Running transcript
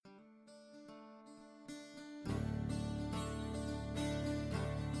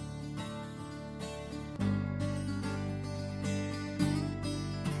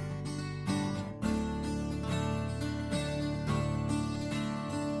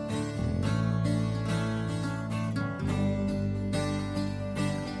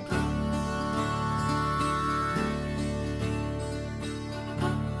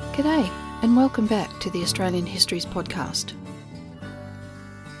G'day, and welcome back to the Australian Histories podcast.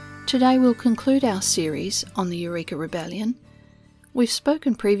 Today we'll conclude our series on the Eureka Rebellion. We've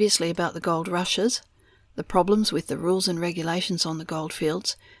spoken previously about the gold rushes, the problems with the rules and regulations on the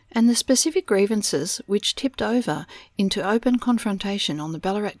goldfields, and the specific grievances which tipped over into open confrontation on the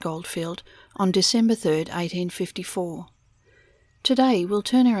Ballarat goldfield on December 3rd, 1854. Today we'll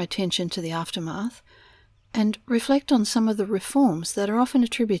turn our attention to the aftermath and reflect on some of the reforms that are often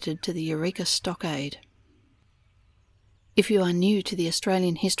attributed to the Eureka Stockade. If you are new to the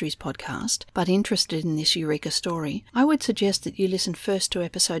Australian Histories podcast, but interested in this Eureka story, I would suggest that you listen first to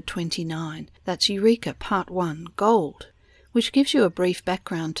episode 29, that's Eureka Part 1, Gold, which gives you a brief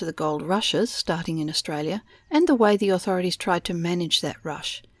background to the gold rushes starting in Australia and the way the authorities tried to manage that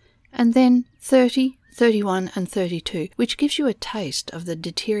rush, and then 30, 31 and 32, which gives you a taste of the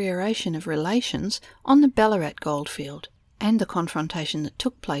deterioration of relations on the Ballarat goldfield and the confrontation that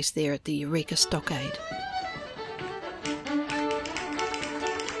took place there at the Eureka Stockade.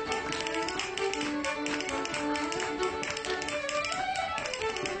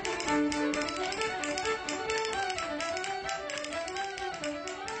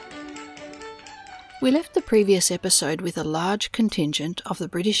 We left the previous episode with a large contingent of the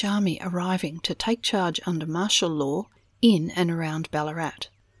British Army arriving to take charge under martial law in and around Ballarat.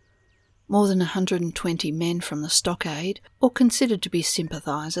 More than 120 men from the stockade, or considered to be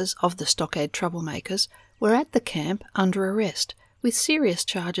sympathisers of the stockade troublemakers, were at the camp under arrest, with serious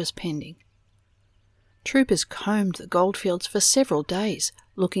charges pending. Troopers combed the goldfields for several days,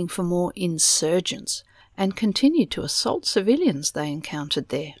 looking for more insurgents, and continued to assault civilians they encountered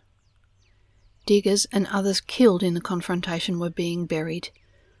there. Diggers and others killed in the confrontation were being buried.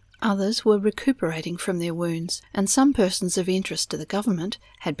 Others were recuperating from their wounds, and some persons of interest to the government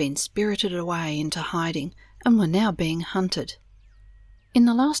had been spirited away into hiding and were now being hunted. In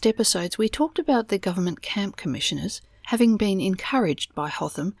the last episodes we talked about the government camp commissioners having been encouraged by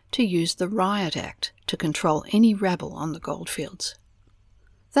Hotham to use the Riot Act to control any rabble on the goldfields.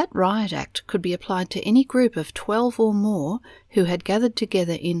 That Riot Act could be applied to any group of 12 or more who had gathered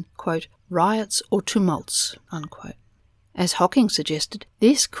together in, quote, riots or tumults, unquote. As Hocking suggested,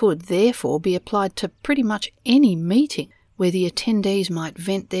 this could therefore be applied to pretty much any meeting where the attendees might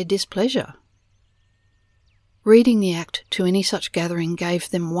vent their displeasure. Reading the Act to any such gathering gave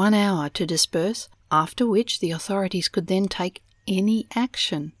them 1 hour to disperse, after which the authorities could then take any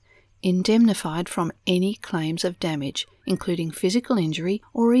action, indemnified from any claims of damage, including physical injury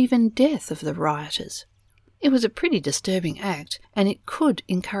or even death of the rioters. It was a pretty disturbing act, and it could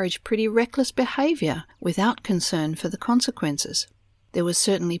encourage pretty reckless behaviour without concern for the consequences. There was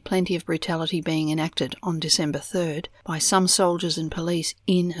certainly plenty of brutality being enacted on December 3rd by some soldiers and police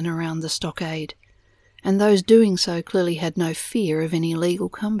in and around the stockade, and those doing so clearly had no fear of any legal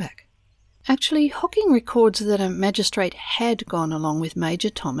comeback. Actually, Hocking records that a magistrate had gone along with Major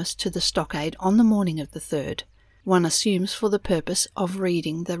Thomas to the stockade on the morning of the 3rd, one assumes for the purpose of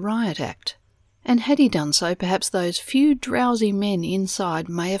reading the Riot Act. And had he done so, perhaps those few drowsy men inside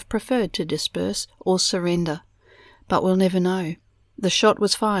may have preferred to disperse or surrender. But we'll never know. The shot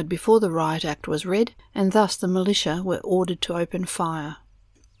was fired before the Riot Act was read, and thus the militia were ordered to open fire.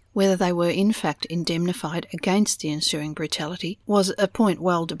 Whether they were in fact indemnified against the ensuing brutality was a point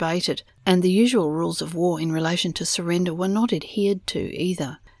well debated, and the usual rules of war in relation to surrender were not adhered to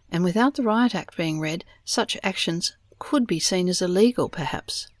either, and without the Riot Act being read, such actions could be seen as illegal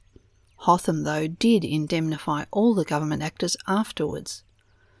perhaps. Hotham, though, did indemnify all the government actors afterwards,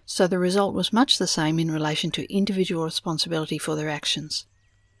 so the result was much the same in relation to individual responsibility for their actions.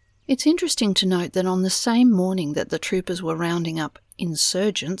 It's interesting to note that on the same morning that the troopers were rounding up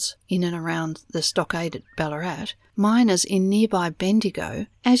insurgents in and around the stockade at Ballarat, miners in nearby Bendigo,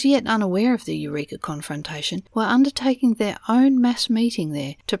 as yet unaware of the Eureka confrontation, were undertaking their own mass meeting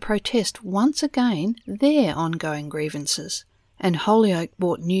there to protest once again their ongoing grievances. And Holyoake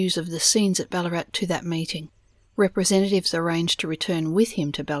brought news of the scenes at Ballarat to that meeting. Representatives arranged to return with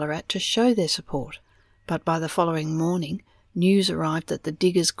him to Ballarat to show their support, but by the following morning, news arrived that the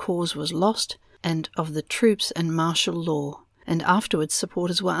diggers' cause was lost and of the troops and martial law, and afterwards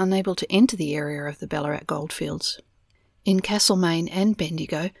supporters were unable to enter the area of the Ballarat goldfields. In Castlemaine and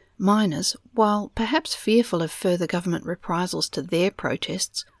Bendigo, miners, while perhaps fearful of further government reprisals to their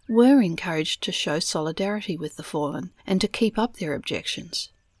protests, were encouraged to show solidarity with the fallen and to keep up their objections.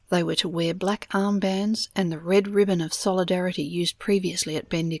 They were to wear black armbands and the red ribbon of solidarity used previously at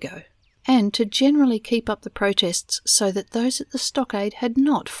Bendigo, and to generally keep up the protests so that those at the stockade had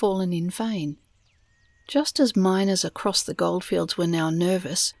not fallen in vain. Just as miners across the goldfields were now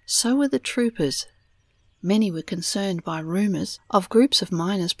nervous, so were the troopers. Many were concerned by rumours of groups of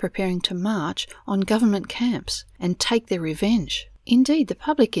miners preparing to march on government camps and take their revenge. Indeed, the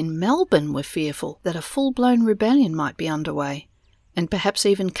public in Melbourne were fearful that a full-blown rebellion might be underway, and perhaps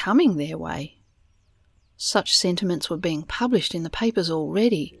even coming their way. Such sentiments were being published in the papers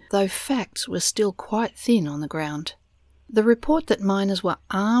already, though facts were still quite thin on the ground. The report that miners were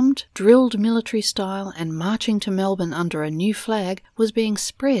armed, drilled military style, and marching to Melbourne under a new flag was being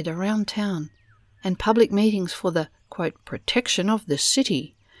spread around town, and public meetings for the, quote, protection of the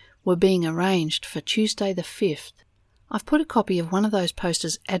city were being arranged for Tuesday the 5th. I've put a copy of one of those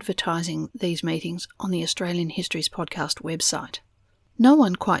posters advertising these meetings on the Australian Histories Podcast website. No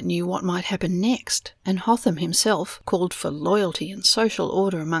one quite knew what might happen next, and Hotham himself called for loyalty and social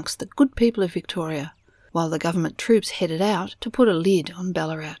order amongst the good people of Victoria, while the government troops headed out to put a lid on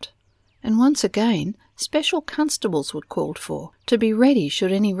Ballarat. And once again, special constables were called for, to be ready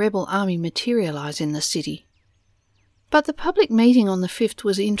should any rebel army materialise in the city. But the public meeting on the 5th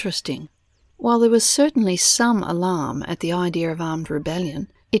was interesting. While there was certainly some alarm at the idea of armed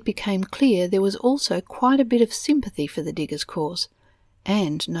rebellion, it became clear there was also quite a bit of sympathy for the diggers' cause,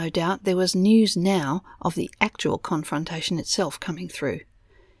 and no doubt there was news now of the actual confrontation itself coming through.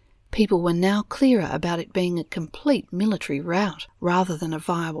 People were now clearer about it being a complete military rout rather than a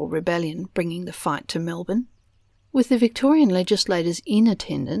viable rebellion bringing the fight to Melbourne. With the Victorian legislators in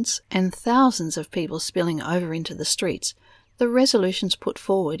attendance and thousands of people spilling over into the streets, the resolutions put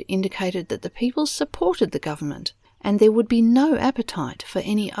forward indicated that the people supported the government and there would be no appetite for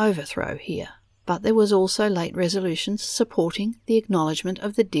any overthrow here. But there was also late resolutions supporting the acknowledgement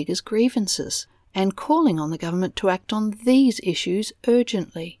of the diggers' grievances and calling on the government to act on these issues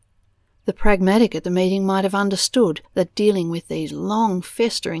urgently. The pragmatic at the meeting might have understood that dealing with these long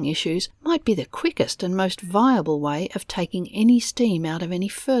festering issues might be the quickest and most viable way of taking any steam out of any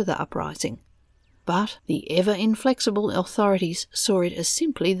further uprising. But the ever-inflexible authorities saw it as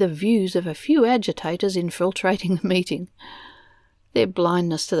simply the views of a few agitators infiltrating the meeting. Their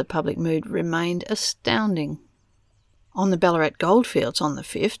blindness to the public mood remained astounding. On the Ballarat goldfields on the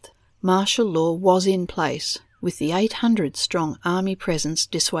 5th, martial law was in place, with the 800-strong army presence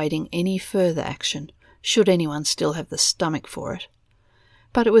dissuading any further action, should anyone still have the stomach for it.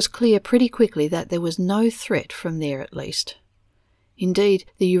 But it was clear pretty quickly that there was no threat from there at least. Indeed,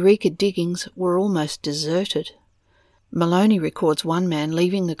 the Eureka diggings were almost deserted. Maloney records one man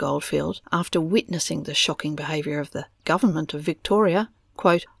leaving the goldfield after witnessing the shocking behaviour of the Government of Victoria.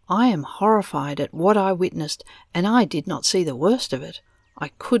 Quote, "I am horrified at what I witnessed, and I did not see the worst of it. I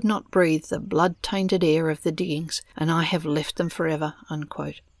could not breathe the blood-tainted air of the diggings, and I have left them forever."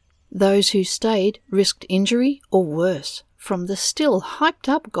 Unquote. Those who stayed risked injury or worse from the still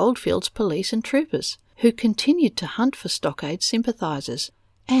hyped-up Goldfields police and troopers, who continued to hunt for Stockade sympathisers,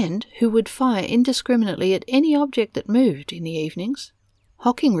 and who would fire indiscriminately at any object that moved in the evenings.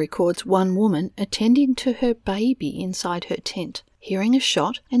 Hocking records one woman attending to her baby inside her tent, hearing a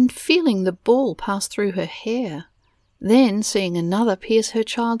shot and feeling the ball pass through her hair, then seeing another pierce her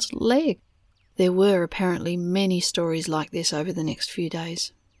child's leg. There were apparently many stories like this over the next few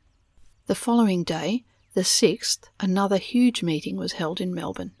days. The following day, the 6th, another huge meeting was held in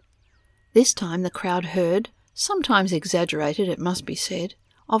Melbourne. This time the crowd heard, sometimes exaggerated it must be said,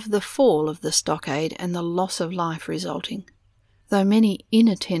 of the fall of the stockade and the loss of life resulting. Though many in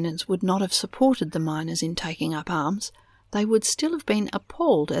attendance would not have supported the miners in taking up arms, they would still have been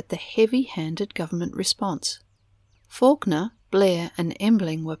appalled at the heavy-handed government response. Faulkner, Blair and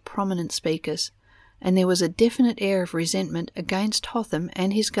Embling were prominent speakers, and there was a definite air of resentment against Hotham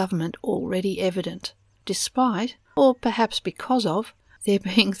and his government already evident, despite, or perhaps because of, there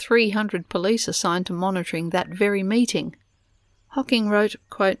being 300 police assigned to monitoring that very meeting. Hocking wrote,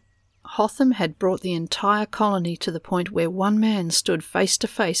 quote, "Hotham had brought the entire colony to the point where one man stood face to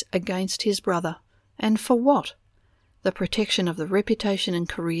face against his brother. And for what? The protection of the reputation and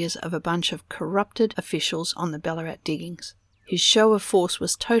careers of a bunch of corrupted officials on the Ballarat diggings. His show of force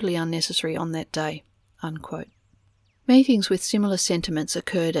was totally unnecessary on that day." Unquote. Meetings with similar sentiments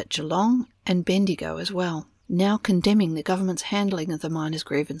occurred at Geelong and Bendigo as well, now condemning the government's handling of the miners'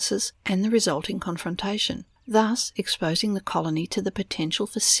 grievances and the resulting confrontation, thus exposing the colony to the potential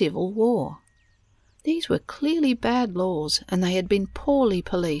for civil war. These were clearly bad laws, and they had been poorly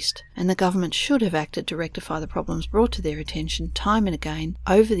policed, and the government should have acted to rectify the problems brought to their attention time and again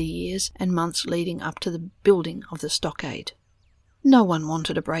over the years and months leading up to the building of the stockade. No one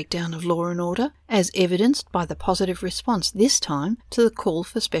wanted a breakdown of law and order, as evidenced by the positive response this time to the call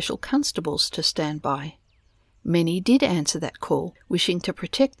for special constables to stand by. Many did answer that call, wishing to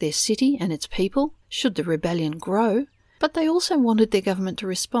protect their city and its people, should the rebellion grow, But they also wanted their government to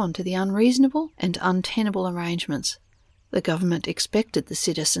respond to the unreasonable and untenable arrangements. The government expected the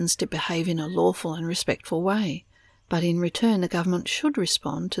citizens to behave in a lawful and respectful way, but in return the government should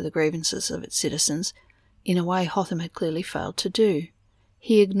respond to the grievances of its citizens in a way Hotham had clearly failed to do.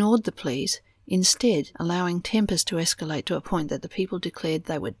 He ignored the pleas, instead allowing tempers to escalate to a point that the people declared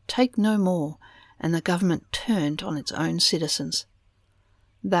they would take no more, and the government turned on its own citizens.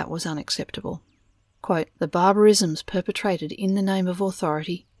 That was unacceptable. Quote, "The barbarisms perpetrated in the name of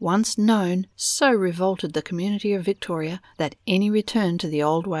authority, once known, so revolted the community of Victoria that any return to the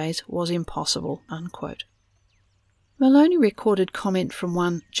old ways was impossible." Unquote. Maloney recorded comment from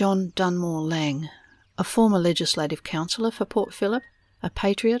one John Dunmore Lang, a former legislative councillor for Port Phillip, a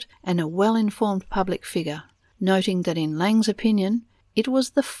patriot and a well-informed public figure, noting that in Lang's opinion, it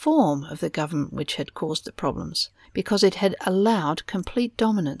was the form of the government which had caused the problems, because it had allowed complete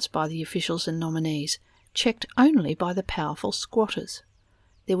dominance by the officials and nominees, checked only by the powerful squatters.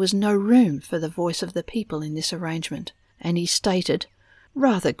 There was no room for the voice of the people in this arrangement, and he stated,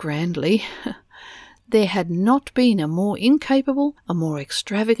 rather grandly, there had not been a more incapable, a more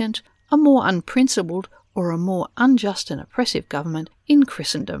extravagant, a more unprincipled, or a more unjust and oppressive government in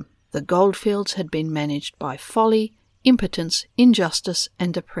Christendom. The goldfields had been managed by folly, impotence, injustice,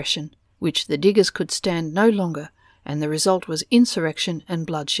 and oppression, which the diggers could stand no longer, and the result was insurrection and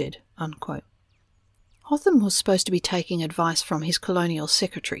bloodshed." Unquote. Hotham was supposed to be taking advice from his colonial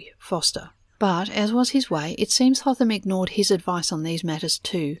secretary, Foster. But, as was his way, it seems Hotham ignored his advice on these matters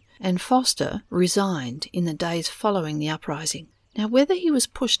too, and Foster resigned in the days following the uprising. Now, whether he was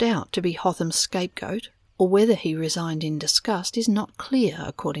pushed out to be Hotham's scapegoat, or whether he resigned in disgust, is not clear,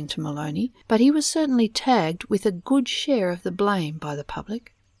 according to Maloney, but he was certainly tagged with a good share of the blame by the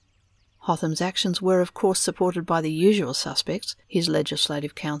public. Hotham's actions were, of course, supported by the usual suspects, his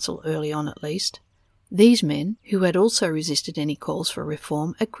legislative council early on at least. These men, who had also resisted any calls for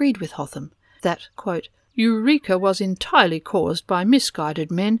reform, agreed with Hotham that, quote, "Eureka was entirely caused by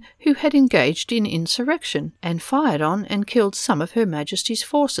misguided men who had engaged in insurrection and fired on and killed some of Her Majesty's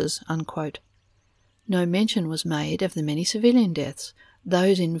forces." Unquote. No mention was made of the many civilian deaths,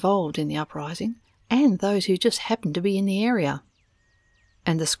 those involved in the uprising, and those who just happened to be in the area.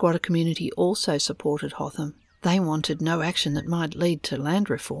 And the squatter community also supported Hotham. They wanted no action that might lead to land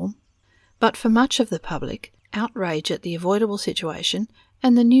reform. But for much of the public, outrage at the avoidable situation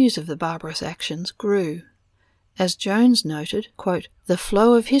and the news of the barbarous actions grew. As Jones noted, quote, "The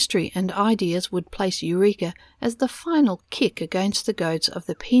flow of history and ideas would place Eureka as the final kick against the goads of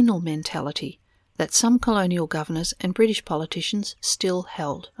the penal mentality that some colonial governors and British politicians still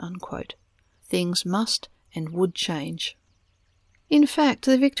held." Unquote. Things must and would change. In fact,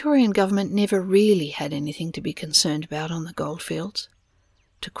 the Victorian government never really had anything to be concerned about on the goldfields.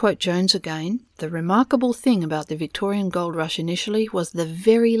 To quote Jones again, "The remarkable thing about the Victorian gold rush initially was the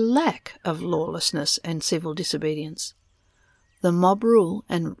very lack of lawlessness and civil disobedience. The mob rule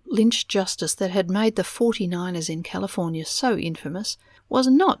and lynch justice that had made the 49ers in California so infamous was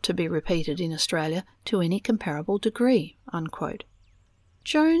not to be repeated in Australia to any comparable degree." Unquote.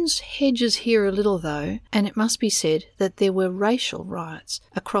 Jones hedges here a little though, and it must be said that there were racial riots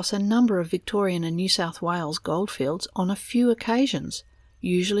across a number of Victorian and New South Wales goldfields on a few occasions,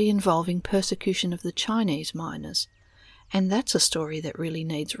 usually involving persecution of the Chinese miners. And that's a story that really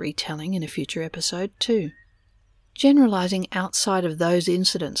needs retelling in a future episode too. Generalising outside of those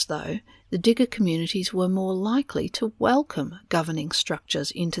incidents, though, the digger communities were more likely to welcome governing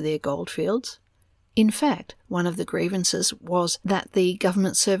structures into their goldfields. In fact, one of the grievances was that the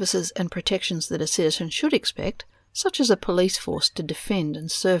government services and protections that a citizen should expect, such as a police force to defend and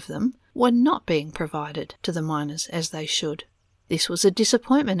serve them, were not being provided to the miners as they should. This was a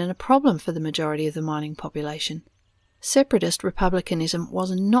disappointment and a problem for the majority of the mining population. Separatist republicanism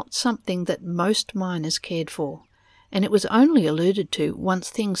was not something that most miners cared for, and it was only alluded to once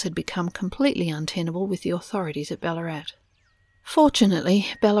things had become completely untenable with the authorities at Ballarat. Fortunately,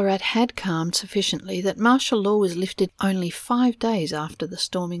 Ballarat had calmed sufficiently that martial law was lifted only 5 days after the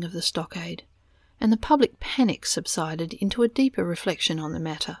storming of the stockade, and the public panic subsided into a deeper reflection on the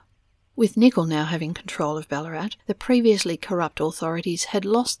matter. With Nicol now having control of Ballarat, the previously corrupt authorities had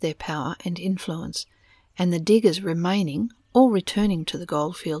lost their power and influence, and the diggers remaining or returning to the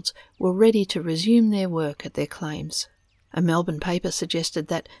goldfields were ready to resume their work at their claims. A Melbourne paper suggested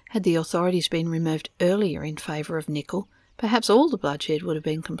that, had the authorities been removed earlier in favour of Nicol, perhaps all the bloodshed would have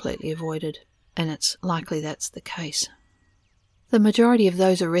been completely avoided, and it's likely that's the case. The majority of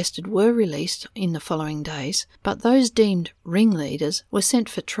those arrested were released in the following days, but those deemed ringleaders were sent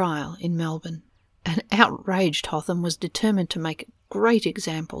for trial in Melbourne. An outraged Hotham was determined to make great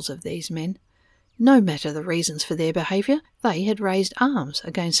examples of these men. No matter the reasons for their behaviour, they had raised arms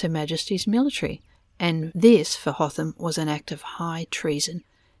against Her Majesty's military, and this, for Hotham, was an act of high treason.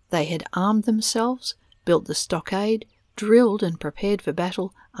 They had armed themselves, built the stockade, drilled and prepared for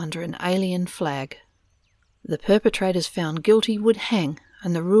battle under an alien flag. The perpetrators found guilty would hang,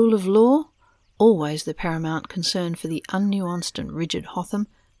 and the rule of law, always the paramount concern for the unnuanced and rigid Hotham,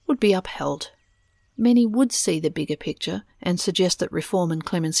 would be upheld. Many would see the bigger picture and suggest that reform and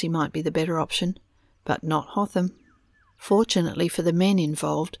clemency might be the better option, but not Hotham. Fortunately for the men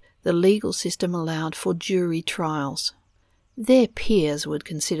involved, the legal system allowed for jury trials. Their peers would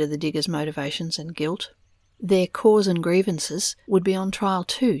consider the diggers' motivations and guilt. Their cause and grievances would be on trial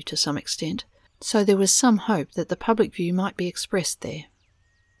too, to some extent, so there was some hope that the public view might be expressed there.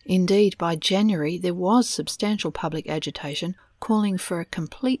 Indeed, by January there was substantial public agitation calling for a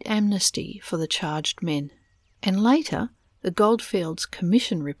complete amnesty for the charged men, and later the Goldfields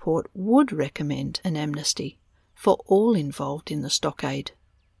Commission report would recommend an amnesty for all involved in the stockade.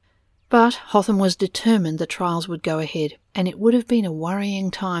 But Hotham was determined the trials would go ahead, and it would have been a worrying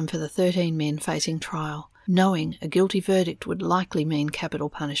time for the 13 men facing trial, knowing a guilty verdict would likely mean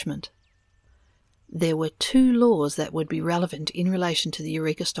capital punishment. There were 2 laws that would be relevant in relation to the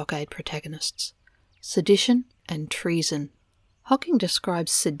Eureka Stockade protagonists: sedition and treason. Hocking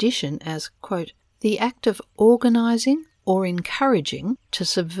describes sedition as, quote, the act of organising or encouraging to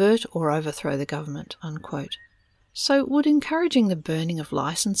subvert or overthrow the government, unquote. So would encouraging the burning of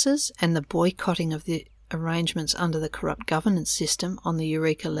licences and the boycotting of the arrangements under the corrupt governance system on the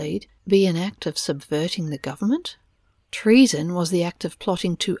Eureka Lead be an act of subverting the government? Treason was the act of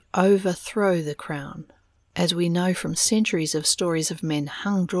plotting to overthrow the crown. As we know from centuries of stories of men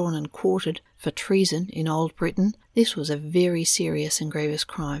hung, drawn and quartered for treason in Old Britain, this was a very serious and grievous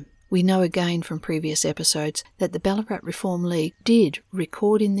crime. We know again from previous episodes that the Ballarat Reform League did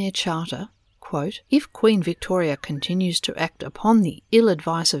record in their charter, quote, if Queen Victoria continues to act upon the ill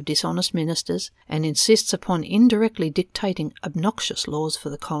advice of dishonest ministers and insists upon indirectly dictating obnoxious laws for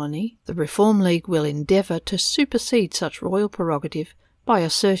the colony, the Reform League will endeavour to supersede such royal prerogative by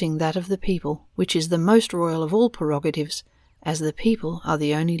asserting that of the people, which is the most royal of all prerogatives, as the people are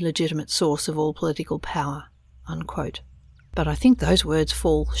the only legitimate source of all political power, unquote. But I think those words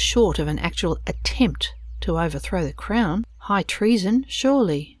fall short of an actual attempt to overthrow the crown. High treason,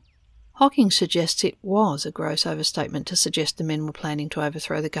 surely. Hocking suggests it was a gross overstatement to suggest the men were planning to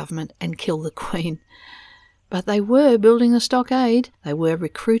overthrow the government and kill the Queen. But they were building the stockade, they were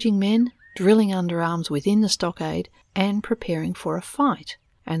recruiting men, drilling under arms within the stockade, and preparing for a fight.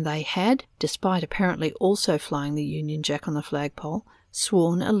 And they had, despite apparently also flying the Union Jack on the flagpole,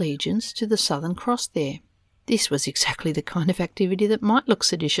 sworn allegiance to the Southern Cross there. This was exactly the kind of activity that might look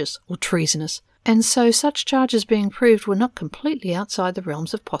seditious or treasonous, and so such charges being proved were not completely outside the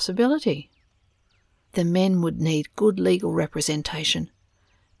realms of possibility. The men would need good legal representation,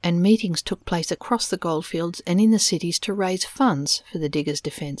 and meetings took place across the goldfields and in the cities to raise funds for the diggers'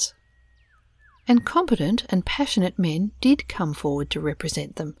 defence. And competent and passionate men did come forward to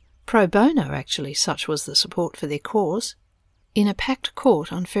represent them, pro bono actually, such was the support for their cause. In a packed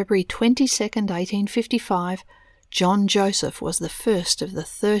court on February 22nd, 1855, John Joseph was the first of the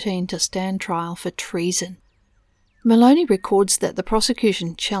 13 to stand trial for treason. Maloney records that the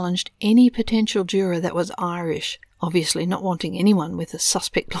prosecution challenged any potential juror that was Irish, obviously not wanting anyone with a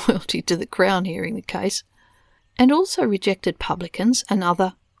suspect loyalty to the Crown hearing the case, and also rejected publicans and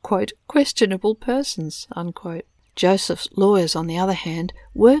other, quote, questionable persons, unquote. Joseph's lawyers, on the other hand,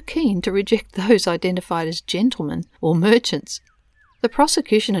 were keen to reject those identified as gentlemen or merchants. The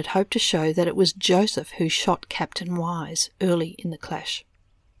prosecution had hoped to show that it was Joseph who shot Captain Wise early in the clash.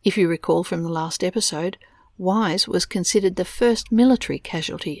 If you recall from the last episode, Wise was considered the first military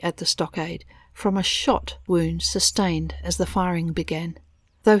casualty at the stockade from a shot wound sustained as the firing began,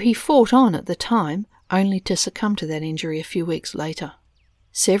 though he fought on at the time only to succumb to that injury a few weeks later.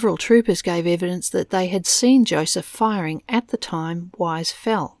 Several troopers gave evidence that they had seen Joseph firing at the time Wise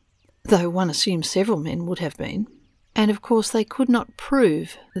fell, though one assumes several men would have been, and of course they could not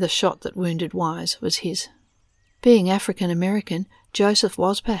prove the shot that wounded Wise was his. Being African-American, Joseph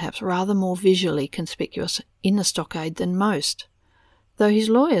was perhaps rather more visually conspicuous in the stockade than most, though his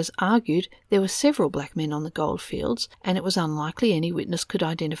lawyers argued there were several black men on the goldfields and it was unlikely any witness could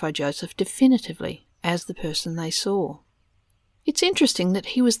identify Joseph definitively as the person they saw. It's interesting that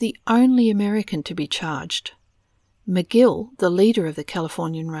he was the only American to be charged. McGill, the leader of the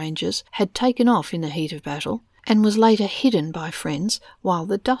Californian Rangers, had taken off in the heat of battle and was later hidden by friends while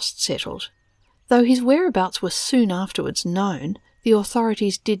the dust settled. Though his whereabouts were soon afterwards known, the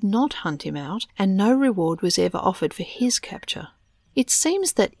authorities did not hunt him out and no reward was ever offered for his capture. It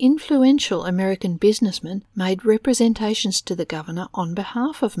seems that influential American businessmen made representations to the governor on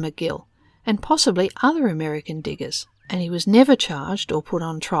behalf of McGill, and possibly other American diggers, and he was never charged or put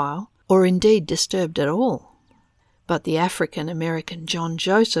on trial, or indeed disturbed at all. But the African-American John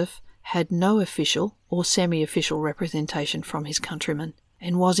Joseph had no official or semi-official representation from his countrymen,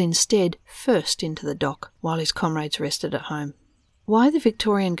 and was instead first into the dock while his comrades rested at home. Why the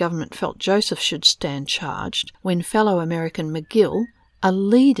Victorian government felt Joseph should stand charged when fellow American McGill, a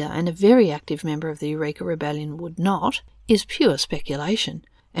leader and a very active member of the Eureka Rebellion, would not, is pure speculation,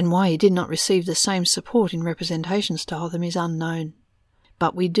 and why he did not receive the same support in representations to Hotham is unknown.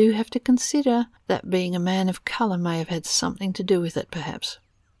 But we do have to consider that being a man of colour may have had something to do with it, perhaps.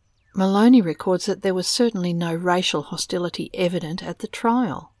 Maloney records that there was certainly no racial hostility evident at the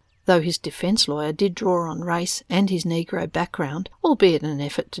trial, though his defence lawyer did draw on race and his Negro background, albeit in an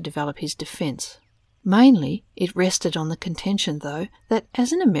effort to develop his defence. Mainly, it rested on the contention, though, that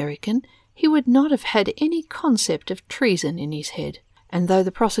as an American he would not have had any concept of treason in his head, and though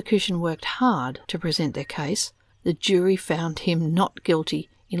the prosecution worked hard to present their case, the jury found him not guilty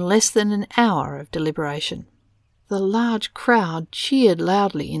in less than an hour of deliberation. The large crowd cheered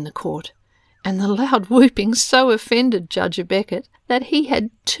loudly in the court, and the loud whooping so offended Judge Beckett that he had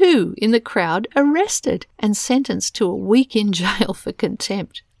 2 in the crowd arrested and sentenced to a week in jail for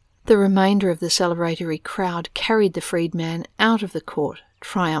contempt. The remainder of the celebratory crowd carried the freedman out of the court,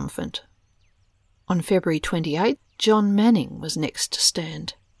 triumphant. On February 28, John Manning was next to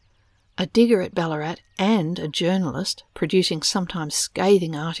stand. A digger at Ballarat and a journalist, producing sometimes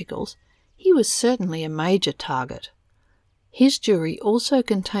scathing articles, he was certainly a major target. His jury also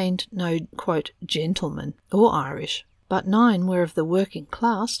contained no, quote, gentlemen or Irish, but 9 were of the working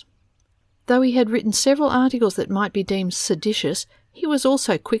class. Though he had written several articles that might be deemed seditious, he was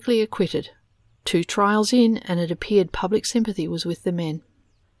also quickly acquitted. 2 trials in, and it appeared public sympathy was with the men.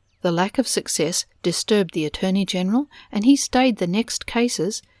 The lack of success disturbed the Attorney-General, and he stayed the next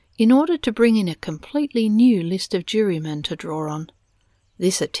cases in order to bring in a completely new list of jurymen to draw on.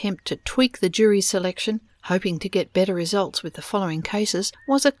 This attempt to tweak the jury selection, hoping to get better results with the following cases,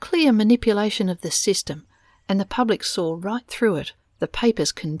 was a clear manipulation of the system, and the public saw right through it, the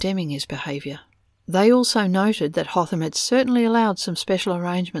papers condemning his behaviour. They also noted that Hotham had certainly allowed some special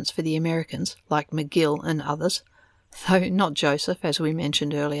arrangements for the Americans, like McGill and others, though not Joseph, as we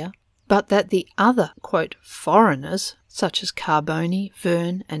mentioned earlier, but that the other, quote, foreigners, such as Carboni,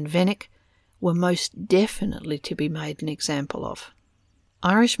 Verne and Vennick, were most definitely to be made an example of.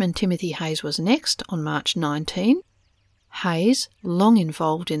 Irishman Timothy Hayes was next on March 19. Hayes, long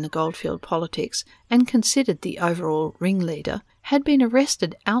involved in the goldfield politics and considered the overall ringleader, had been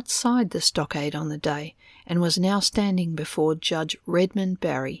arrested outside the stockade on the day and was now standing before Judge Redmond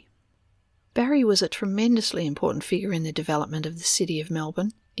Barry. Barry was a tremendously important figure in the development of the city of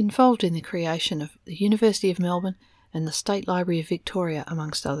Melbourne, involved in the creation of the University of Melbourne and the State Library of Victoria,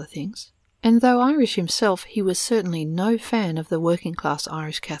 amongst other things. And though Irish himself, he was certainly no fan of the working-class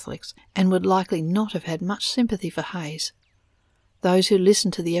Irish Catholics and would likely not have had much sympathy for Hayes. Those who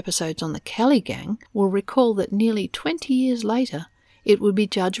listened to the episodes on the Kelly Gang will recall that nearly 20 years later it would be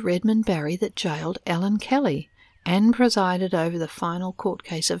Judge Redmond Barry that jailed Ellen Kelly and presided over the final court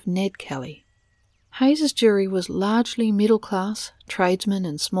case of Ned Kelly. Hayes's jury was largely middle-class, tradesmen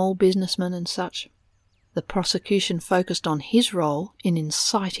and small businessmen and such. The prosecution focused on his role in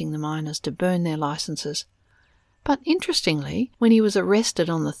inciting the miners to burn their licences. But interestingly, when he was arrested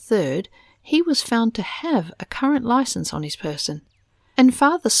on the 3rd, he was found to have a current licence on his person, and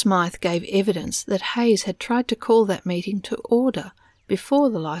Father Smythe gave evidence that Hayes had tried to call that meeting to order before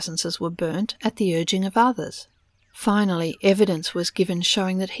the licences were burnt at the urging of others. Finally, evidence was given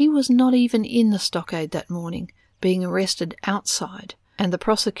showing that he was not even in the stockade that morning, being arrested outside, and the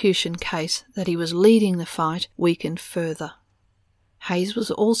prosecution case that he was leading the fight weakened further. Hayes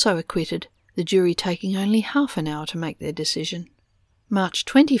was also acquitted, the jury taking only half an hour to make their decision. March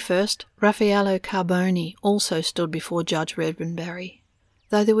 21st, Raffaello Carboni also stood before Judge Redmond Barry.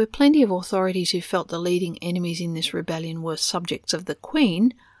 Though there were plenty of authorities who felt the leading enemies in this rebellion were subjects of the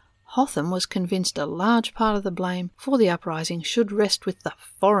Queen, Hotham was convinced a large part of the blame for the uprising should rest with the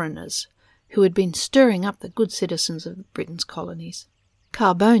foreigners, who had been stirring up the good citizens of Britain's colonies.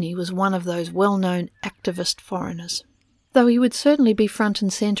 Carboni was one of those well-known activist foreigners. Though he would certainly be front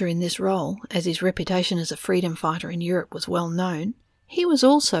and centre in this role, as his reputation as a freedom fighter in Europe was well known, he was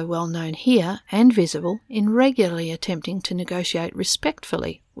also well known here and visible in regularly attempting to negotiate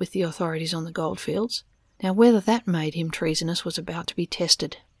respectfully with the authorities on the goldfields. Now, whether that made him treasonous was about to be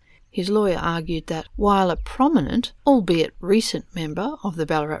tested. His lawyer argued that, while a prominent, albeit recent member of the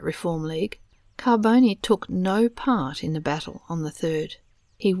Ballarat Reform League, Carboni took no part in the battle on the 3rd.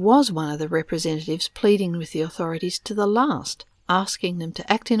 He was one of the representatives pleading with the authorities to the last, asking them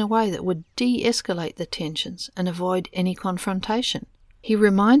to act in a way that would de-escalate the tensions and avoid any confrontation. He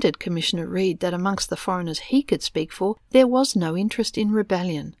reminded Commissioner Reid that amongst the foreigners he could speak for, there was no interest in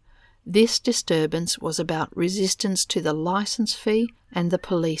rebellion. This disturbance was about resistance to the licence fee and the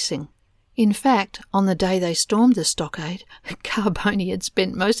policing. In fact, on the day they stormed the stockade, Carboni had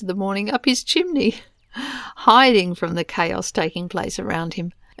spent most of the morning up his chimney, hiding from the chaos taking place around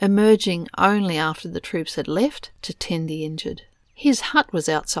him, emerging only after the troops had left to tend the injured. His hut was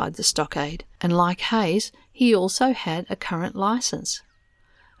outside the stockade, and like Hayes, he also had a current licence.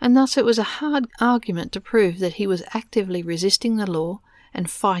 And thus it was a hard argument to prove that he was actively resisting the law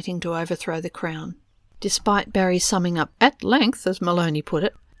and fighting to overthrow the Crown. Despite Barry summing up at length, as Maloney put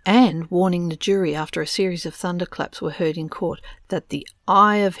it, and warning the jury after a series of thunderclaps were heard in court that the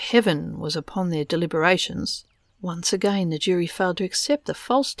eye of heaven was upon their deliberations, once again the jury failed to accept the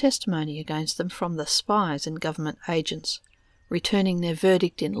false testimony against them from the spies and government agents. Returning their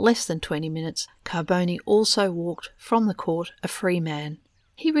verdict in less than 20 minutes, Carboni also walked from the court a free man.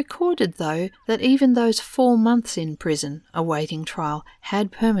 He recorded, though, that even those 4 months in prison awaiting trial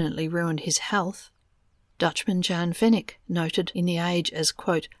had permanently ruined his health. Dutchman Jan Vennick, noted in The Age as,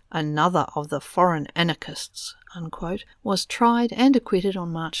 quote, another of the foreign anarchists, unquote, was tried and acquitted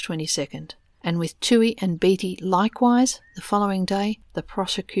on March 22nd. And with Toohey and Beattie likewise, the following day, the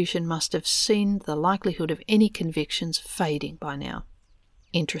prosecution must have seen the likelihood of any convictions fading by now.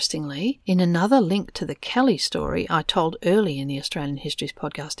 Interestingly, in another link to the Kelly story I told early in the Australian Histories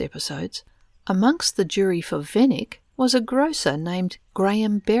podcast episodes, amongst the jury for Vennick was a grocer named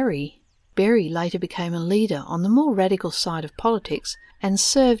Graham Berry. Berry later became a leader on the more radical side of politics and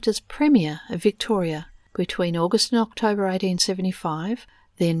served as Premier of Victoria between August and October 1875,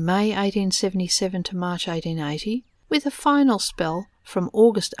 then May 1877 to March 1880, with a final spell from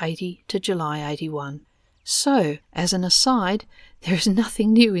August 80 to July 81. So, as an aside, there is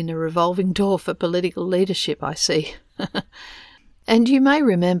nothing new in the revolving door for political leadership, I see. And you may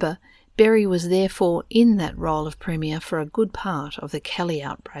remember, Berry was therefore in that role of Premier for a good part of the Kelly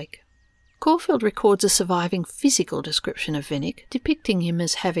outbreak. Caulfield records a surviving physical description of Vennick, depicting him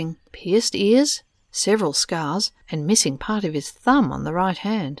as having pierced ears, several scars, and missing part of his thumb on the right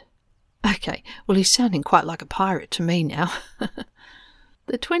hand. Okay, well, he's sounding quite like a pirate to me now.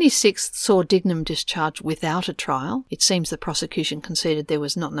 The 26th saw Dignam discharged without a trial. It seems the prosecution conceded there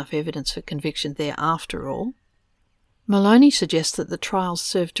was not enough evidence for conviction there after all. Maloney suggests that the trials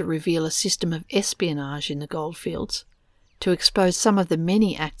served to reveal a system of espionage in the goldfields, to expose some of the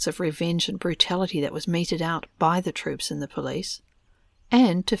many acts of revenge and brutality that was meted out by the troops and the police,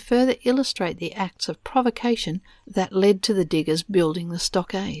 and to further illustrate the acts of provocation that led to the diggers building the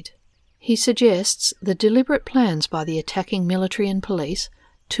stockade. He suggests the deliberate plans by the attacking military and police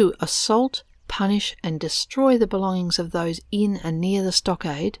to assault, punish and destroy the belongings of those in and near the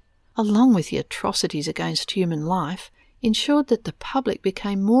stockade, along with the atrocities against human life, ensured that the public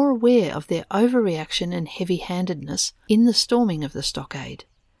became more aware of their overreaction and heavy-handedness in the storming of the stockade.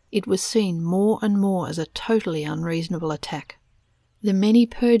 It was seen more and more as a totally unreasonable attack. The many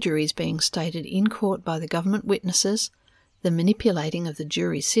perjuries being stated in court by the government witnesses, the manipulating of the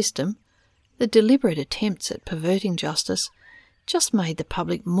jury system, the deliberate attempts at perverting justice, just made the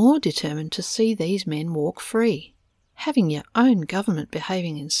public more determined to see these men walk free. Having your own government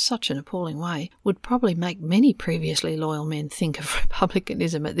behaving in such an appalling way would probably make many previously loyal men think of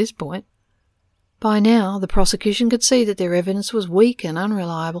republicanism at this point. By now, the prosecution could see that their evidence was weak and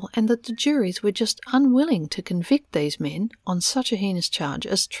unreliable, and that the juries were just unwilling to convict these men on such a heinous charge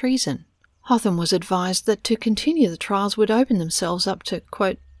as treason. Hotham was advised that to continue the trials would open themselves up to,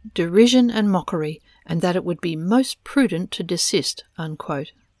 quote, derision and mockery, and that it would be most prudent to desist,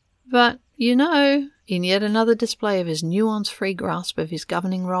 unquote. But, in yet another display of his nuance-free grasp of his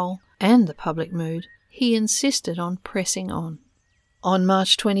governing role and the public mood, he insisted on pressing on. On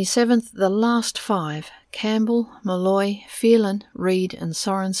March 27th, the last 5, Campbell, Molloy, Phelan, Reid and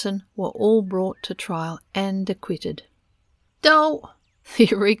Sorensen, were all brought to trial and acquitted. Though the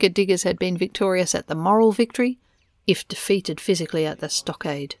Eureka Diggers had been victorious at the moral victory, if defeated physically at the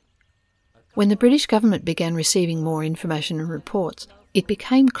stockade. When the British government began receiving more information and reports, it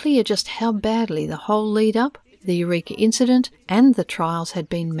became clear just how badly the whole lead-up, the Eureka incident and the trials had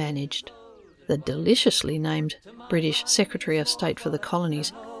been managed. The deliciously named British Secretary of State for the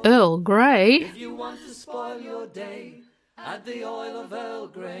Colonies, Earl Grey, if you want to spoil your day, add the oil of Earl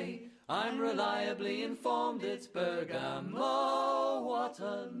Grey. I'm reliably informed it's bergamot. What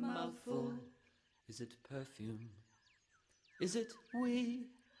a mouthful. Is it perfume? Is it we?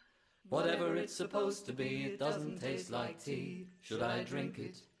 Whatever it's supposed to be, it doesn't taste like tea. Should I drink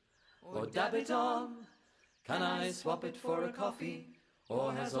it or dab it on? Can I swap it for a coffee,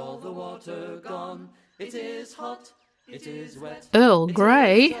 or has all the water gone? It is hot, it is wet. Earl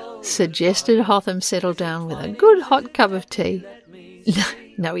Grey suggested Hotham settle down with a good hot cup of tea.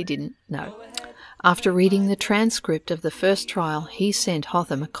 No, he didn't, no. After reading the transcript of the first trial, he sent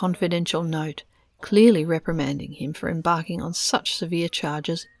Hotham a confidential note, clearly reprimanding him for embarking on such severe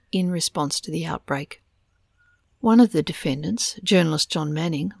charges in response to the outbreak. One of the defendants, journalist John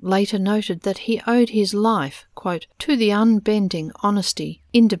Manning, later noted that he owed his life, quote, to the unbending honesty,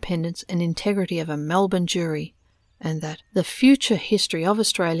 independence and integrity of a Melbourne jury, and that the future history of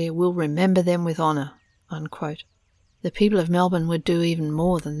Australia will remember them with honour, unquote. The people of Melbourne would do even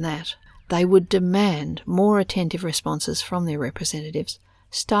more than that. They would demand more attentive responses from their representatives,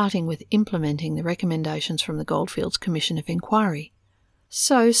 starting with implementing the recommendations from the Goldfields Commission of Inquiry.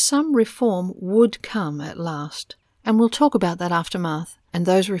 So some reform would come at last, and we'll talk about that aftermath and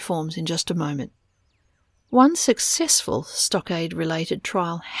those reforms in just a moment. One successful Stockade-related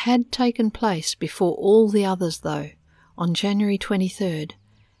trial had taken place before all the others, though, on January 23rd,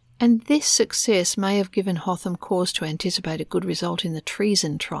 and this success may have given Hotham cause to anticipate a good result in the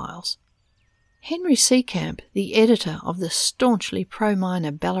treason trials. Henry Seecamp, the editor of the staunchly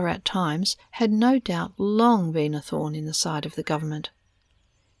pro-miner Ballarat Times, had no doubt long been a thorn in the side of the government.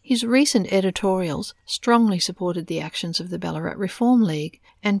 His recent editorials strongly supported the actions of the Ballarat Reform League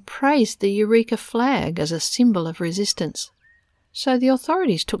and praised the Eureka flag as a symbol of resistance. So the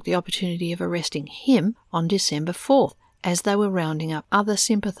authorities took the opportunity of arresting him on December 4th as they were rounding up other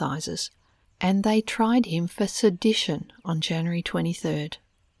sympathisers, and they tried him for sedition on January 23rd.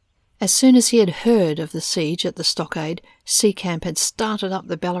 As soon as he had heard of the siege at the Stockade, Seecamp had started up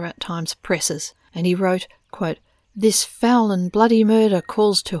the Ballarat Times presses, and he wrote, quote, "This foul and bloody murder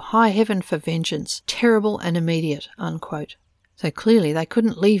calls to high heaven for vengeance, terrible and immediate," unquote. So clearly they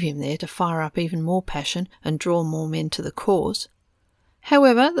couldn't leave him there to fire up even more passion and draw more men to the cause.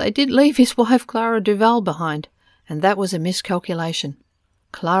 However, they did leave his wife Clara Duval behind, and that was a miscalculation.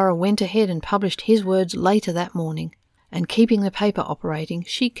 Clara went ahead and published his words later that morning, and keeping the paper operating,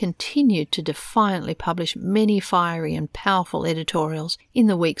 she continued to defiantly publish many fiery and powerful editorials in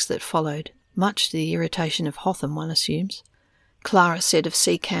the weeks that followed, much to the irritation of Hotham, one assumes. Clara said of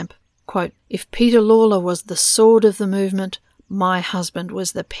Seecamp, quote, "If Peter Lalor was the sword of the movement, my husband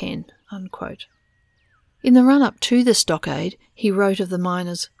was the pen," unquote. In the run-up to the Stockade, he wrote of the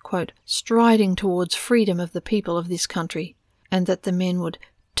miners, quote, "striding towards freedom of the people of this country, and that the men would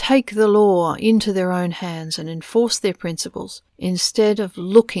take the law into their own hands and enforce their principles, instead of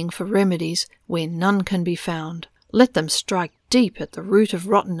looking for remedies where none can be found. Let them strike deep at the root of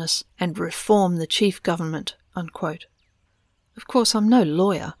rottenness and reform the chief government," unquote. Of course, I'm no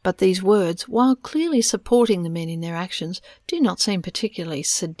lawyer, but these words, while clearly supporting the men in their actions, do not seem particularly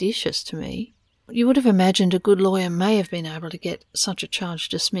seditious to me. You would have imagined a good lawyer may have been able to get such a charge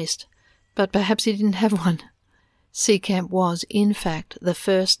dismissed, but perhaps he didn't have one. Seecamp was, in fact, the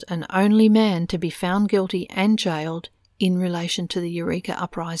first and only man to be found guilty and jailed in relation to the Eureka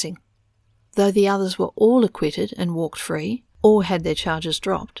uprising. Though the others were all acquitted and walked free, or had their charges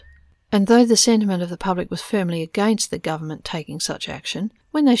dropped, and though the sentiment of the public was firmly against the government taking such action,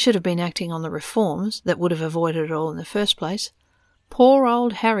 when they should have been acting on the reforms that would have avoided it all in the first place, poor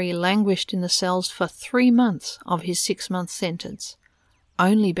old Harry languished in the cells for 3 months of his 6-month sentence,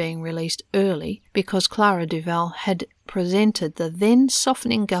 only being released early because Clara Duval had presented the then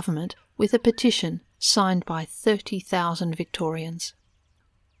softening government with a petition signed by 30,000 Victorians.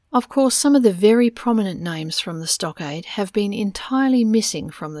 Of course, some of the very prominent names from the Stockade have been entirely missing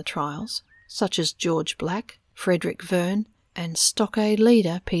from the trials, such as George Black, Frederick Verne, and Stockade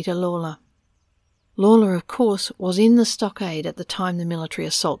leader Peter Lalor. Lalor, of course, was in the Stockade at the time the military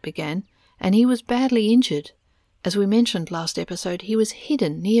assault began, and he was badly injured. As we mentioned last episode, he was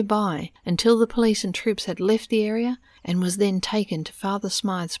hidden nearby until the police and troops had left the area and was then taken to Father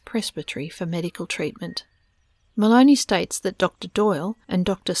Smythe's presbytery for medical treatment. Maloney states that Dr. Doyle and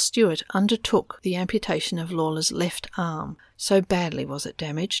Dr. Stewart undertook the amputation of Lalor's left arm, so badly was it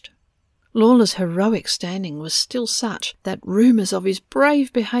damaged. Lalor's heroic standing was still such that rumours of his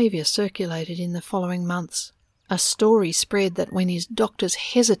brave behaviour circulated in the following months. A story spread that when his doctors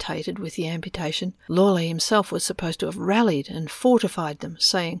hesitated with the amputation, Lalor himself was supposed to have rallied and fortified them,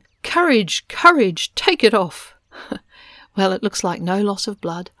 saying, "Courage, courage, take it off!" Well, it looks like no loss of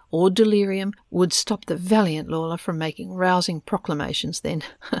blood or delirium would stop the valiant Lalor from making rousing proclamations then.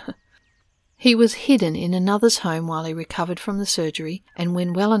 He was hidden in another's home while he recovered from the surgery, and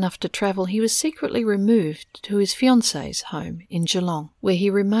when well enough to travel, he was secretly removed to his fiancée's home in Geelong, where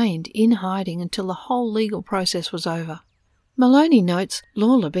he remained in hiding until the whole legal process was over. Maloney notes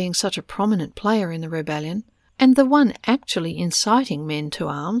Lawler being such a prominent player in the rebellion, and the one actually inciting men to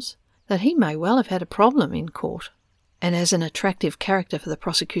arms, that he may well have had a problem in court. And as an attractive character for the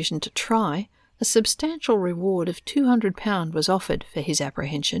prosecution to try, a substantial reward of £200 was offered for his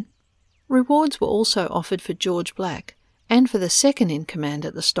apprehension. Rewards were also offered for George Black and for the second-in-command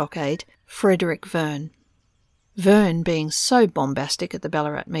at the stockade, Frederick Verne. Verne being so bombastic at the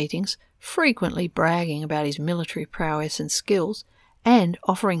Ballarat meetings, frequently bragging about his military prowess and skills, and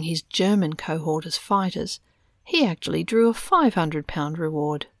offering his German cohort as fighters, he actually drew a £500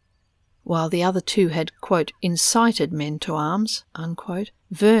 reward. While the other two had, quote, incited men to arms, unquote,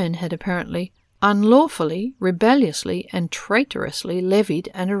 Verne had apparently unlawfully, rebelliously and traitorously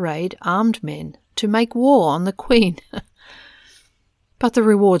levied and arrayed armed men to make war on the Queen. But the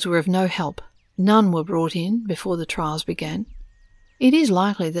rewards were of no help. None were brought in before the trials began. It is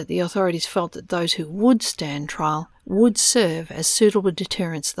likely that the authorities felt that those who would stand trial would serve as suitable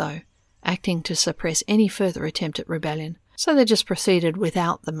deterrents, though, acting to suppress any further attempt at rebellion, so they just proceeded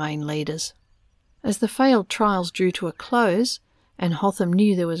without the main leaders. As the failed trials drew to a close, and Hotham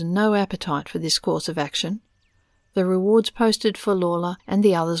knew there was no appetite for this course of action, the rewards posted for Lawler and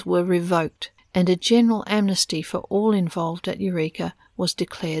the others were revoked, and a general amnesty for all involved at Eureka was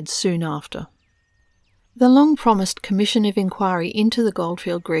declared soon after. The long-promised Commission of Inquiry into the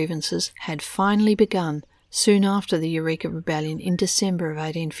Goldfield grievances had finally begun soon after the Eureka Rebellion in December of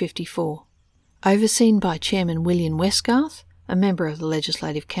 1854. Overseen by Chairman William Westgarth, a member of the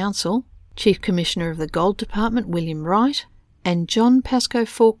Legislative Council, Chief Commissioner of the Gold Department William Wright, and John Pascoe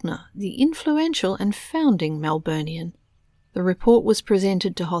Faulkner, the influential and founding Melburnian. The report was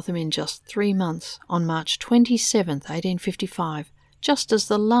presented to Hotham in just 3 months, on March 27, 1855, just as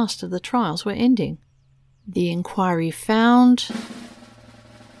the last of the trials were ending. The inquiry found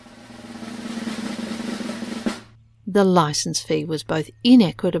the licence fee was both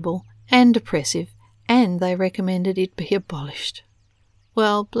inequitable and oppressive, and they recommended it be abolished.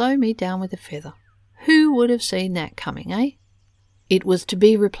 Well, blow me down with a feather. Who would have seen that coming, eh? It was to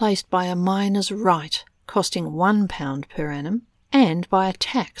be replaced by a miner's right, costing £1 per annum, and by a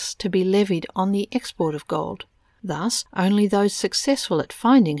tax to be levied on the export of gold. Thus, only those successful at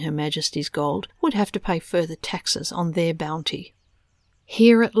finding Her Majesty's gold would have to pay further taxes on their bounty.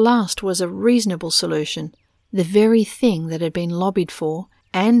 Here at last was a reasonable solution, the very thing that had been lobbied for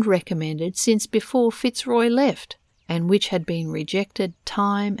and recommended since before Fitzroy left, and which had been rejected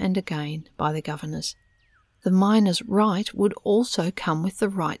time and again by the governors. The miner's right would also come with the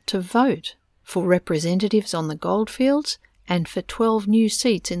right to vote, for representatives on the goldfields and for 12 new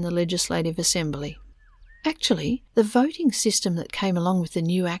seats in the Legislative Assembly. Actually, the voting system that came along with the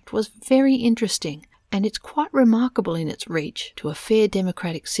new Act was very interesting, and it's quite remarkable in its reach to a fair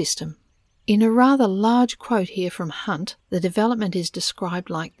democratic system. In a rather large quote here from Hunt, the development is described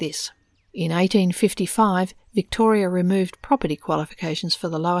like this. In 1855, Victoria removed property qualifications for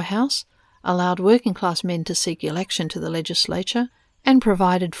the lower house, allowed working-class men to seek election to the legislature, and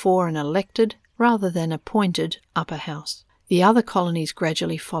provided for an elected rather than appointed upper house. The other colonies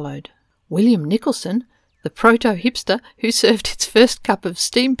gradually followed. William Nicholson, the proto-hipster who served its first cup of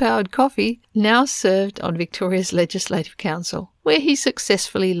steam-powered coffee, now served on Victoria's Legislative Council, where he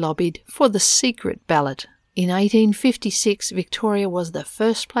successfully lobbied for the secret ballot. In 1856, Victoria was the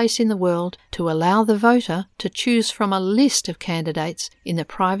first place in the world to allow the voter to choose from a list of candidates in the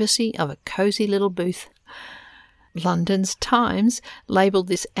privacy of a cosy little booth. London's Times labelled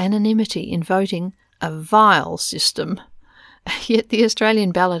this anonymity in voting a vile system. Yet the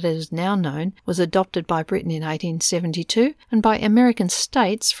Australian ballot, as is now known, was adopted by Britain in 1872 and by American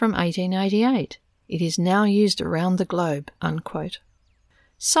states from 1888. It is now used around the globe, unquote.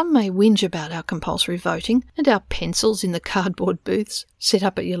 Some may whinge about our compulsory voting and our pencils in the cardboard booths set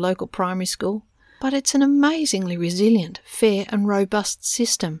up at your local primary school, but it's an amazingly resilient, fair and robust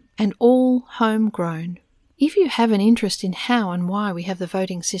system, and all homegrown. If you have an interest in how and why we have the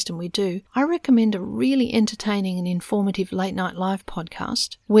voting system we do, I recommend a really entertaining and informative late-night live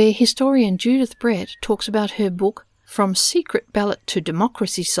podcast where historian Judith Brett talks about her book, From Secret Ballot to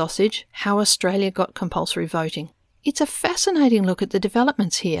Democracy Sausage, How Australia Got Compulsory Voting. It's a fascinating look at the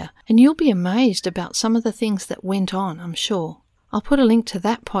developments here, and you'll be amazed about some of the things that went on, I'm sure. I'll put a link to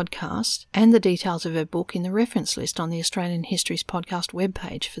that podcast and the details of her book in the reference list on the Australian Histories Podcast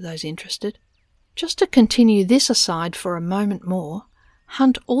webpage for those interested. Just to continue this aside for a moment more,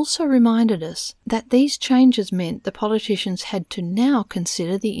 Hunt also reminded us that these changes meant the politicians had to now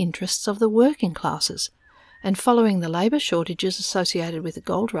consider the interests of the working classes, and following the labour shortages associated with the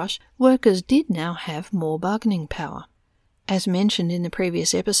gold rush, workers did now have more bargaining power. As mentioned in the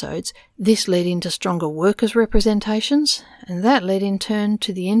previous episodes, this led into stronger workers' representations, and that led in turn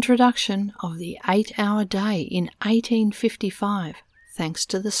to the introduction of the 8-hour day in 1855, thanks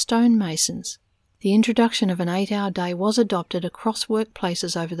to the stonemasons. The introduction of an 8-hour day was adopted across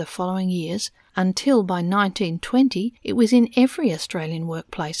workplaces over the following years, until by 1920 it was in every Australian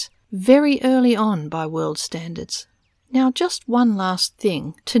workplace, very early on by world standards. Now just one last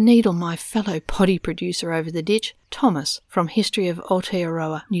thing to needle my fellow poddy producer over the ditch, Thomas from History of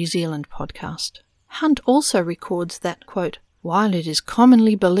Aotearoa New Zealand podcast. Hunt also records that, quote, "While it is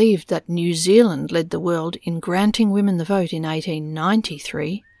commonly believed that New Zealand led the world in granting women the vote in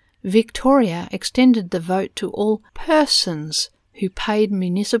 1893, Victoria extended the vote to all persons who paid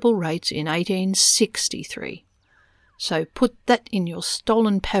municipal rates in 1863. So put that in your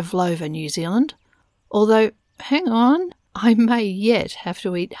stolen pavlova, New Zealand. Although, hang on, I may yet have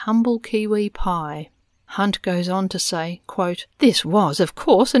to eat humble kiwi pie." Hunt goes on to say, quote, "This was, of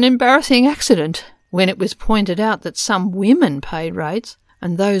course, an embarrassing accident. When it was pointed out that some women paid rates,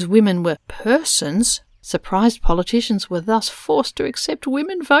 and those women were persons, surprised politicians were thus forced to accept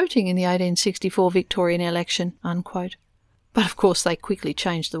women voting in the 1864 Victorian election," unquote. But of course they quickly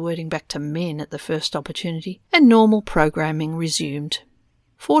changed the wording back to men at the first opportunity, and normal programming resumed.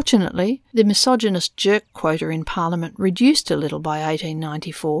 Fortunately, the misogynist jerk quota in Parliament reduced a little by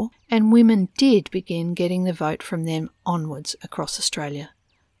 1894, and women did begin getting the vote from them onwards across Australia,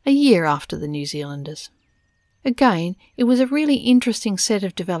 a year after the New Zealanders. Again, it was a really interesting set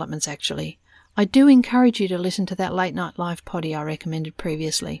of developments actually. I do encourage you to listen to that Late Night Live poddy I recommended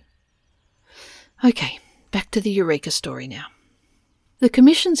previously. Okay, back to the Eureka story now. The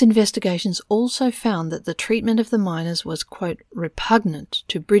Commission's investigations also found that the treatment of the miners was, quote, "repugnant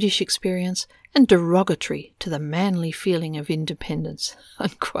to British experience and derogatory to the manly feeling of independence,"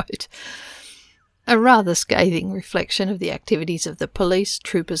 unquote. A rather scathing reflection of the activities of the police,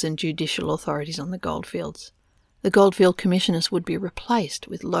 troopers and judicial authorities on the goldfields. The Goldfield Commissioners would be replaced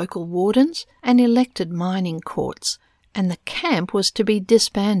with local wardens and elected mining courts, and the camp was to be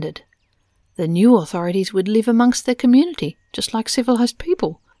disbanded. The new authorities would live amongst their community, just like civilised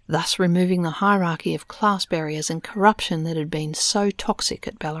people, thus removing the hierarchy of class barriers and corruption that had been so toxic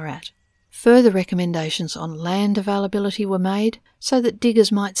at Ballarat. Further recommendations on land availability were made so that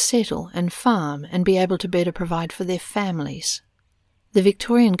diggers might settle and farm and be able to better provide for their families. The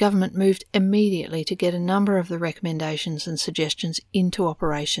Victorian government moved immediately to get a number of the recommendations and suggestions into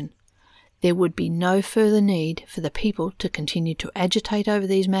operation. There would be no further need for the people to continue to agitate over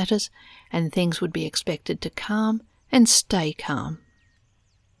these matters, and things would be expected to calm and stay calm.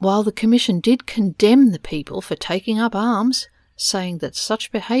 While the Commission did condemn the people for taking up arms, saying that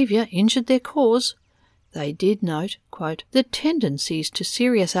such behaviour injured their cause, they did note, quote, "the tendencies to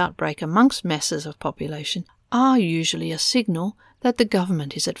serious outbreak amongst masses of population are usually a signal that the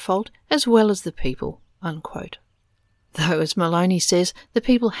government is at fault as well as the people," unquote. Though, as Maloney says, the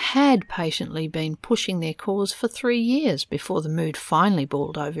people had patiently been pushing their cause for 3 years before the mood finally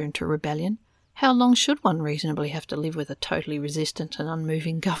boiled over into rebellion. How long should one reasonably have to live with a totally resistant and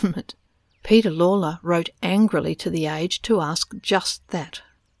unmoving government? Peter Lawler wrote angrily to The Age to ask just that.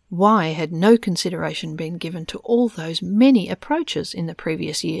 Why had no consideration been given to all those many approaches in the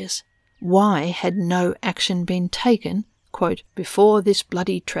previous years? Why had no action been taken, quote, "before this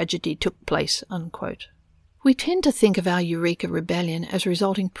bloody tragedy took place," unquote? We tend to think of our Eureka Rebellion as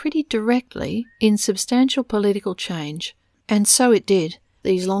resulting pretty directly in substantial political change, and so it did.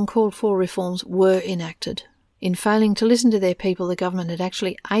 These long-called-for reforms were enacted. In failing to listen to their people, the government had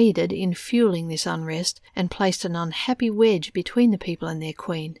actually aided in fueling this unrest and placed an unhappy wedge between the people and their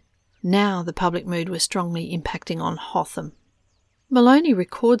Queen. Now the public mood was strongly impacting on Hotham. Maloney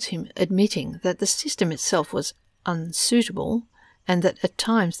records him admitting that the system itself was unsuitable, and that at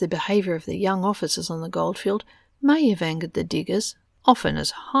times the behaviour of the young officers on the goldfield may have angered the diggers, often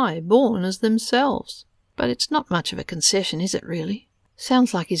as high-born as themselves. But it's not much of a concession, is it really?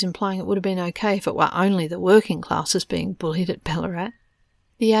 Sounds like he's implying it would have been okay if it were only the working classes being bullied at Ballarat.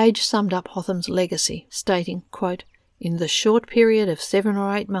 The Age summed up Hotham's legacy, stating, quote, "In the short period of 7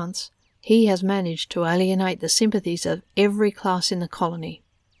 or 8 months, he has managed to alienate the sympathies of every class in the colony."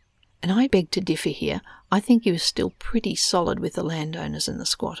 And I beg to differ here. I think he was still pretty solid with the landowners and the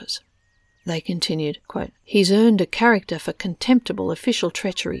squatters. They continued, quote, "He's earned a character for contemptible official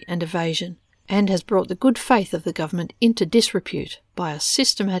treachery and evasion, and has brought the good faith of the government into disrepute by a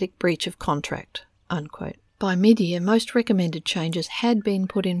systematic breach of contract," unquote. By mid-year, most recommended changes had been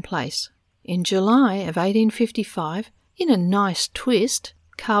put in place. In July of 1855, in a nice twist,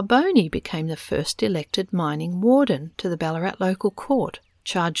 Carboni became the first elected mining warden to the Ballarat local court,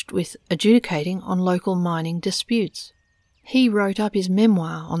 charged with adjudicating on local mining disputes. He wrote up his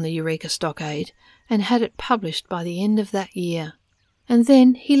memoir on the Eureka Stockade and had it published by the end of that year. And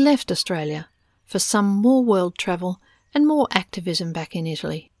then he left Australia for some more world travel and more activism back in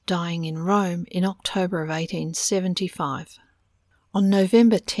Italy, dying in Rome in October of 1875. On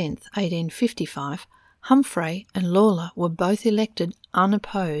November 10, 1855, Humphrey and Lawler were both elected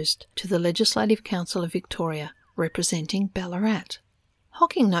unopposed to the Legislative Council of Victoria, representing Ballarat.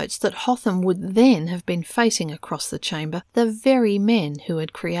 Hocking notes that Hotham would then have been facing across the chamber the very men who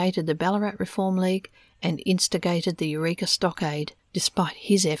had created the Ballarat Reform League and instigated the Eureka Stockade, despite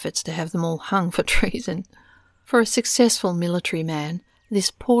his efforts to have them all hung for treason. For a successful military man, this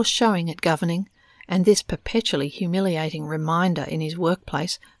poor showing at governing, and this perpetually humiliating reminder in his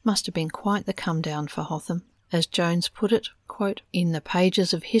workplace must have been quite the come-down for Hotham. As Jones put it, quote, "In the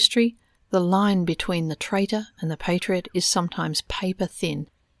pages of history, the line between the traitor and the patriot is sometimes paper-thin.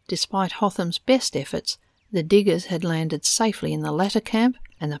 Despite Hotham's best efforts, the diggers had landed safely in the latter camp,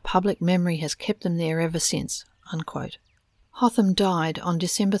 and the public memory has kept them there ever since." Unquote. Hotham died on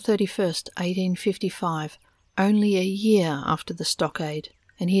December 31, 1855, only a year after the stockade,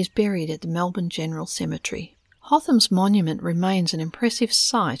 and he is buried at the Melbourne General Cemetery. Hotham's monument remains an impressive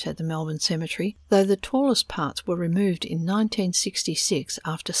sight at the Melbourne Cemetery, though the tallest parts were removed in 1966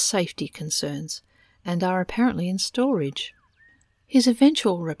 after safety concerns, and are apparently in storage. His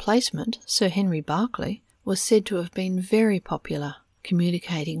eventual replacement, Sir Henry Barclay, was said to have been very popular,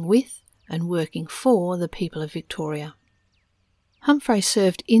 communicating with and working for the people of Victoria. Humphrey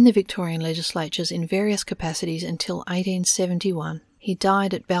served in the Victorian legislatures in various capacities until 1871. He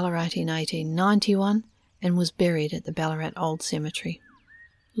died at Ballarat in 1891 and was buried at the Ballarat Old Cemetery.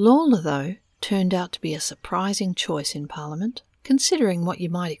 Lawler, though, turned out to be a surprising choice in Parliament, considering what you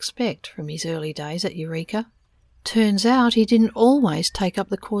might expect from his early days at Eureka. Turns out he didn't always take up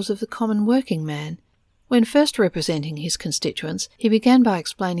the cause of the common working man. When first representing his constituents, he began by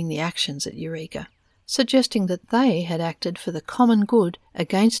explaining the actions at Eureka, suggesting that they had acted for the common good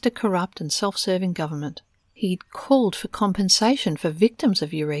against a corrupt and self-serving government. He'd called for compensation for victims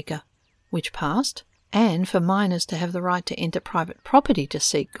of Eureka, which passed, and for miners to have the right to enter private property to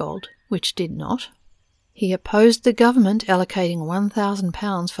seek gold, which did not. He opposed the government allocating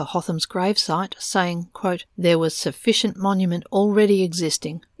 £1,000 for Hotham's gravesite, saying, quote, "There was sufficient monument already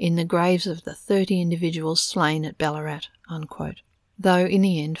existing in the graves of the 30 individuals slain at Ballarat," unquote, though in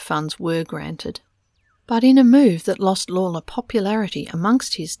the end funds were granted. But in a move that lost Lawler popularity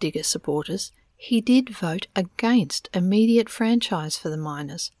amongst his digger supporters, he did vote against immediate franchise for the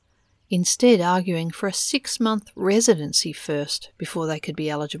miners, instead arguing for a 6-month residency first before they could be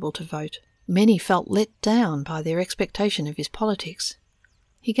eligible to vote. Many felt let down by their expectation of his politics.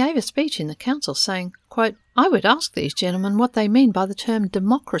 He gave a speech in the council saying, quote, "I would ask these gentlemen what they mean by the term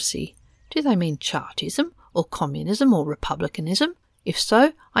democracy. Do they mean Chartism or communism or republicanism? If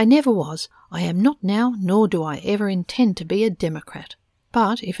so, I never was, I am not now, nor do I ever intend to be a Democrat.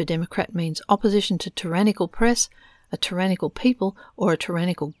 But if a Democrat means opposition to tyrannical press, a tyrannical people, or a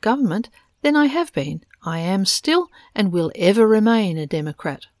tyrannical government, then I have been, I am still, and will ever remain a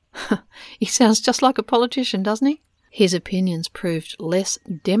Democrat." He sounds just like a politician, doesn't he? His opinions proved less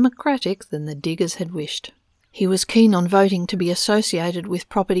democratic than the diggers had wished. He was keen on voting to be associated with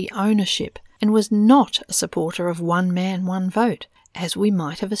property ownership, and was not a supporter of one man, one vote, as we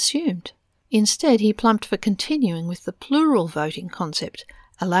might have assumed. Instead, he plumped for continuing with the plural voting concept,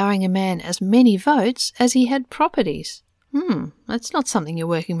 allowing a man as many votes as he had properties. That's not something your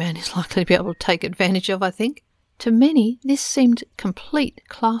working man is likely to be able to take advantage of, I think. To many, this seemed complete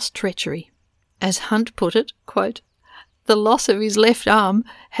class treachery. As Hunt put it, quote, "The loss of his left arm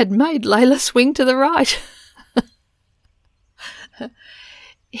had made Layla swing to the right."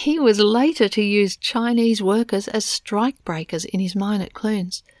 He was later to use Chinese workers as strikebreakers in his mine at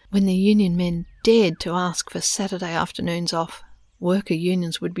Clunes, when the union men dared to ask for Saturday afternoons off. Worker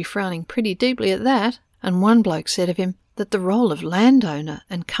unions would be frowning pretty deeply at that, and one bloke said of him that the role of landowner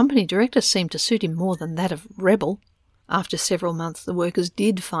and company director seemed to suit him more than that of rebel. After several months, the workers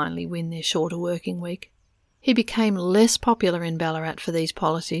did finally win their shorter working week. He became less popular in Ballarat for these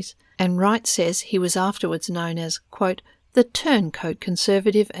policies, and Wright says he was afterwards known as, quote, "the turncoat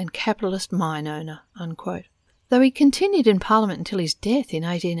conservative and capitalist mine owner," unquote. Though he continued in Parliament until his death in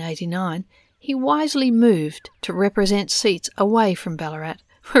 1889, he wisely moved to represent seats away from Ballarat,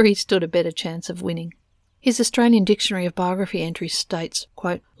 where he stood a better chance of winning. His Australian Dictionary of Biography entry states,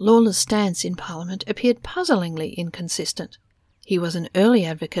 quote, Lawler's stance in Parliament appeared puzzlingly inconsistent. He was an early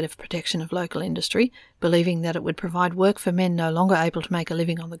advocate of protection of local industry, believing that it would provide work for men no longer able to make a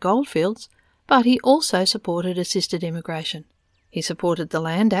living on the goldfields, but he also supported assisted immigration. He supported the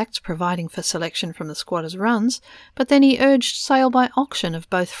Land Acts providing for selection from the squatters' runs, but then he urged sale by auction of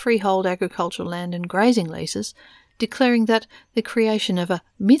both freehold agricultural land and grazing leases, declaring that the creation of a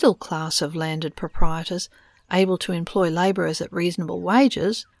middle class of landed proprietors able to employ labourers at reasonable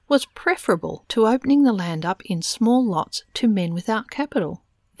wages was preferable to opening the land up in small lots to men without capital.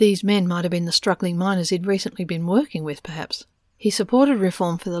 These men might have been the struggling miners he'd recently been working with, perhaps. He supported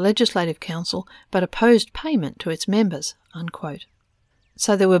reform for the Legislative Council, but opposed payment to its members, unquote.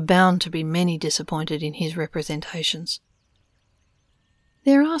 So there were bound to be many disappointed in his representations.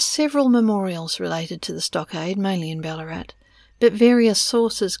 There are several memorials related to the stockade, mainly in Ballarat, but various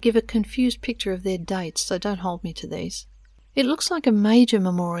sources give a confused picture of their dates, so don't hold me to these. It looks like a major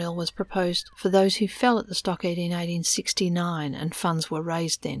memorial was proposed for those who fell at the stockade in 1869 and funds were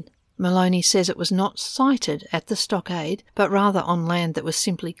raised then. Maloney says it was not sited at the stockade, but rather on land that was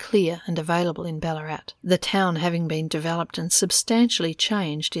simply clear and available in Ballarat, the town having been developed and substantially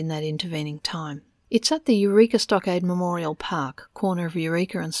changed in that intervening time. It's at the Eureka Stockade Memorial Park, corner of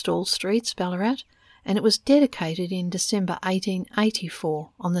Eureka and Stall Streets, Ballarat, and it was dedicated in December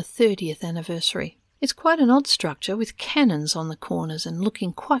 1884 on the 30th anniversary. It's quite an odd structure with cannons on the corners and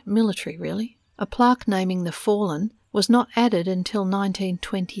looking quite military, really. A plaque naming the fallen was not added until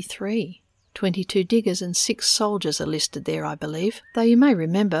 1923. 22 diggers and 6 soldiers are listed there, I believe, though you may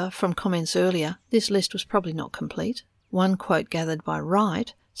remember from comments earlier this list was probably not complete. One quote gathered by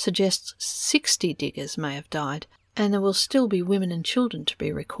Wright suggests 60 diggers may have died, and there will still be women and children to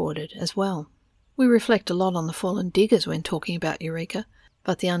be recorded as well. We reflect a lot on the fallen diggers when talking about Eureka,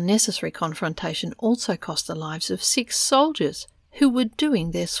 but the unnecessary confrontation also cost the lives of 6 soldiers who were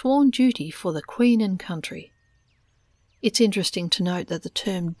doing their sworn duty for the Queen and country. It's interesting to note that the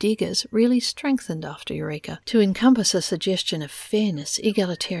term diggers really strengthened after Eureka to encompass a suggestion of fairness,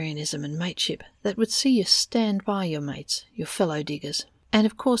 egalitarianism and mateship that would see you stand by your mates, your fellow diggers. And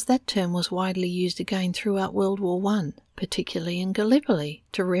of course that term was widely used again throughout World War I, particularly in Gallipoli,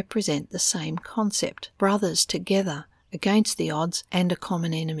 to represent the same concept, brothers together against the odds and a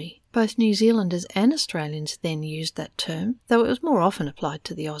common enemy. Both New Zealanders and Australians then used that term, though it was more often applied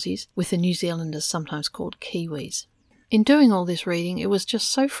to the Aussies, with the New Zealanders sometimes called Kiwis. In doing all this reading, it was just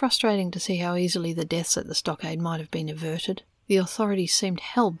so frustrating to see how easily the deaths at the stockade might have been averted. The authorities seemed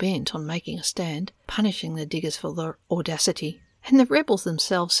hell-bent on making a stand, punishing the diggers for their audacity. And the rebels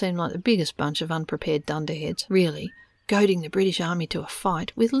themselves seemed like the biggest bunch of unprepared dunderheads, really, goading the British Army to a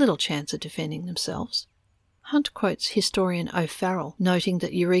fight with little chance of defending themselves. Hunt quotes historian O'Farrell, noting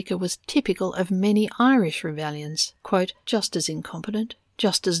that Eureka was typical of many Irish rebellions, quote, just as incompetent,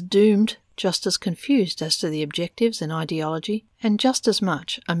 just as doomed, just as confused as to the objectives and ideology, and just as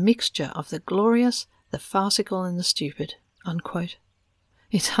much a mixture of the glorious, the farcical and the stupid, unquote.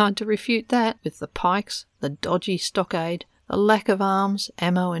 It's hard to refute that, with the pikes, the dodgy stockade, the lack of arms,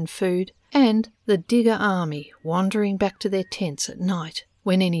 ammo and food, and the digger army wandering back to their tents at night,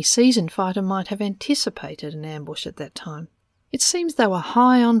 when any seasoned fighter might have anticipated an ambush at that time. It seems they were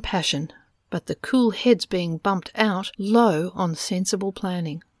high on passion, but the cool heads being bumped out low on sensible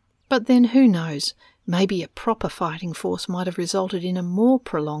planning. But then who knows, maybe a proper fighting force might have resulted in a more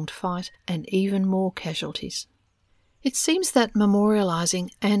prolonged fight and even more casualties. It seems that memorialising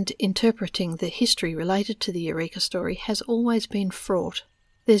and interpreting the history related to the Eureka story has always been fraught.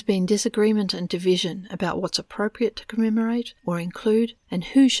 There's been disagreement and division about what's appropriate to commemorate or include and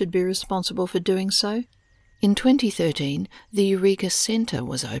who should be responsible for doing so. In 2013, the Eureka Centre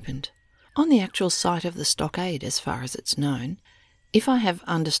was opened, on the actual site of the stockade as far as it's known. If I have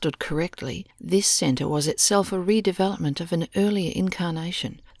understood correctly, this centre was itself a redevelopment of an earlier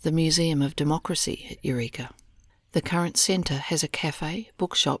incarnation, the Museum of Democracy at Eureka. The current centre has a cafe,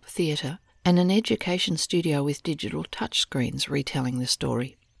 bookshop, theatre, and an education studio with digital touchscreens retelling the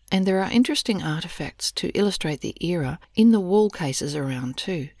story. And there are interesting artefacts to illustrate the era in the wall cases around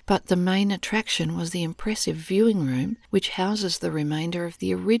too. But the main attraction was the impressive viewing room, which houses the remainder of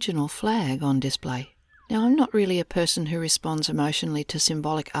the original flag on display. Now, I'm not really a person who responds emotionally to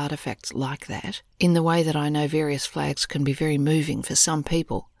symbolic artefacts like that, in the way that I know various flags can be very moving for some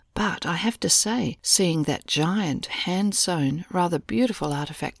people. But I have to say, seeing that giant, hand-sewn, rather beautiful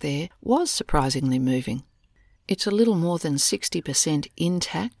artefact there was surprisingly moving. It's a little more than 60%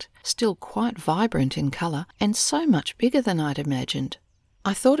 intact, still quite vibrant in colour, and so much bigger than I'd imagined.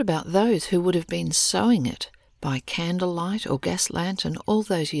 I thought about those who would have been sewing it by candlelight or gas lantern all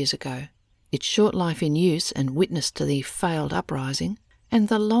those years ago. its short life in use and witness to the failed uprising, and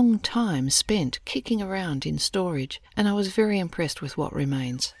the long time spent kicking around in storage, and I was very impressed with what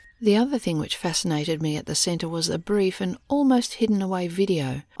remains. The other thing which fascinated me at the centre was a brief and almost hidden away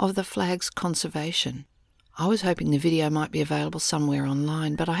video of the flag's conservation. I was hoping the video might be available somewhere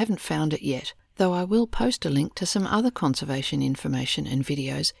online, but I haven't found it yet, though I will post a link to some other conservation information and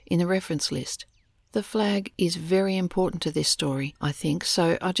videos in the reference list. The flag is very important to this story, I think,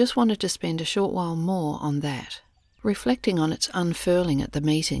 so I just wanted to spend a short while more on that. Reflecting on its unfurling at the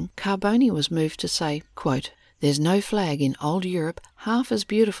meeting, Carboni was moved to say, quote, "There's no flag in old Europe half as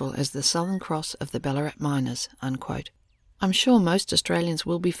beautiful as the Southern Cross of the Ballarat miners," unquote. I'm sure most Australians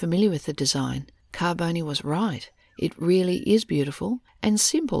will be familiar with the design. Carboni was right. It really is beautiful and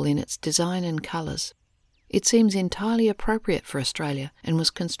simple in its design and colours. It seems entirely appropriate for Australia and was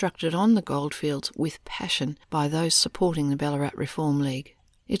constructed on the goldfields with passion by those supporting the Ballarat Reform League.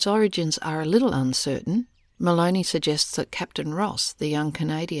 Its origins are a little uncertain. Maloney suggests that Captain Ross, the young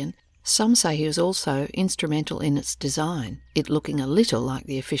Canadian, some say he was also instrumental in its design, it looking a little like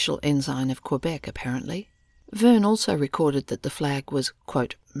the official ensign of Quebec apparently. Verne also recorded that the flag was,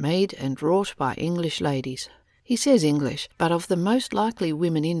 quote, "made and wrought by English ladies." He says English, but of the most likely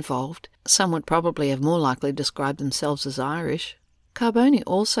women involved, some would probably have more likely described themselves as Irish. Carboni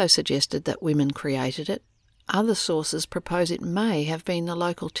also suggested that women created it. Other sources propose it may have been the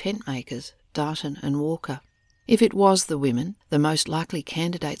local tent makers, Darton and Walker. If it was the women, the most likely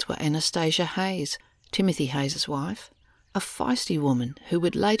candidates were Anastasia Hayes, Timothy Hayes' wife, a feisty woman who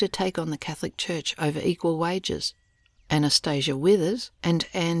would later take on the Catholic Church over equal wages, Anastasia Withers, and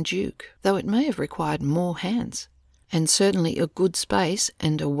Anne Duke, though it may have required more hands, and certainly a good space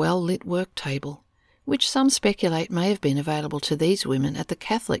and a well-lit work table, which some speculate may have been available to these women at the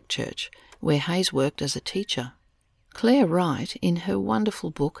Catholic Church, where Hayes worked as a teacher. Claire Wright, in her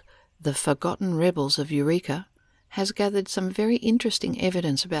wonderful book, The Forgotten Rebels of Eureka, has gathered some very interesting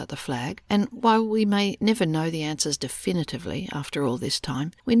evidence about the flag, and while we may never know the answers definitively after all this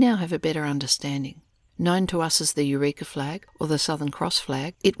time, we now have a better understanding. Known to us as the Eureka flag, or the Southern Cross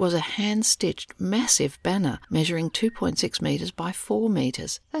flag, it was a hand-stitched, massive banner measuring 2.6 metres by 4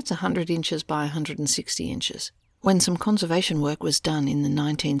 metres. That's 100 inches by 160 inches. When some conservation work was done in the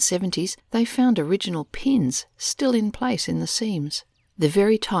 1970s, they found original pins still in place in the seams, the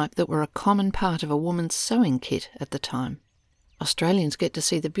very type that were a common part of a woman's sewing kit at the time. Australians get to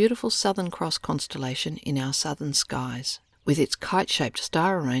see the beautiful Southern Cross constellation in our southern skies. With its kite-shaped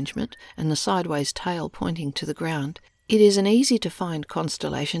star arrangement and the sideways tail pointing to the ground, it is an easy-to-find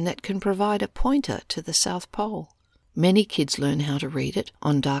constellation that can provide a pointer to the South Pole. Many kids learn how to read it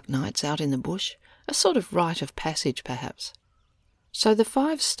on dark nights out in the bush, a sort of rite of passage perhaps. So the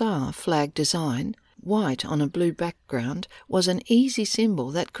 5-star flag design, white on a blue background, was an easy symbol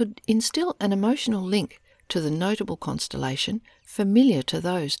that could instill an emotional link to the notable constellation familiar to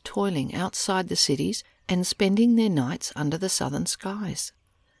those toiling outside the cities and spending their nights under the southern skies.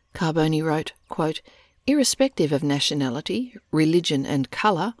 Carboni wrote, quote, "Irrespective of nationality, religion and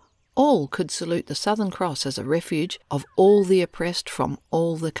colour, all could salute the Southern Cross as a refuge of all the oppressed from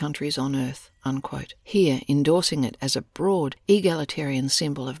all the countries on earth," unquote, here endorsing it as a broad, egalitarian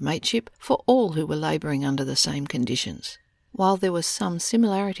symbol of mateship for all who were labouring under the same conditions. While there was some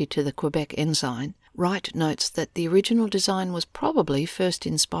similarity to the Quebec ensign, Wright notes that the original design was probably first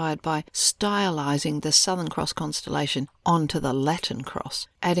inspired by stylising the Southern Cross constellation onto the Latin cross,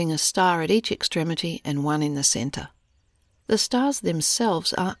 adding a star at each extremity and one in the centre. The stars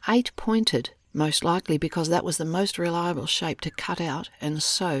themselves are 8-pointed, most likely because that was the most reliable shape to cut out and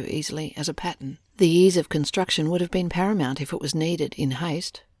sew easily as a pattern. The ease of construction would have been paramount if it was needed in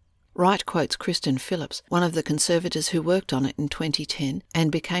haste. Wright quotes Kristen Phillips, one of the conservators who worked on it in 2010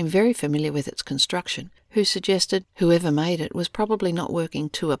 and became very familiar with its construction, who suggested whoever made it was probably not working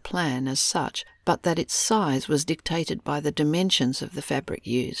to a plan as such, but that its size was dictated by the dimensions of the fabric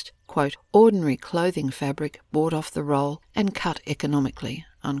used. Quote, "ordinary clothing fabric bought off the roll and cut economically,"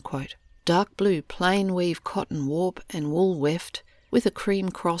 unquote. Dark blue plain weave cotton warp and wool weft with a cream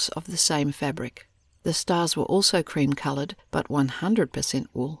cross of the same fabric. The stars were also cream-coloured, but 100%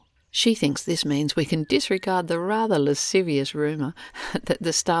 wool. She thinks this means we can disregard the rather lascivious rumour that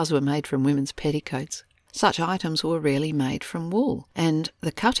the stars were made from women's petticoats. Such items were rarely made from wool, and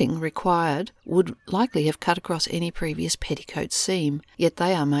the cutting required would likely have cut across any previous petticoat seam, yet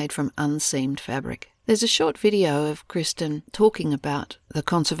they are made from unseamed fabric. There's a short video of Kristen talking about the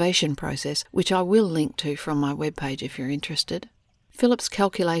conservation process, which I will link to from my webpage if you're interested. Phillips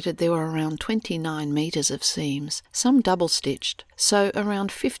calculated there were around 29 metres of seams, some double-stitched, so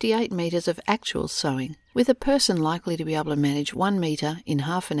around 58 metres of actual sewing, with a person likely to be able to manage 1 metre in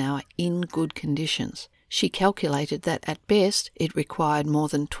half an hour in good conditions. She calculated that at best it required more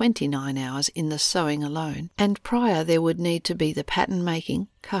than 29 hours in the sewing alone, and prior there would need to be the pattern making,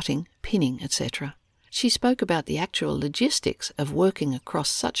 cutting, pinning, etc. She spoke about the actual logistics of working across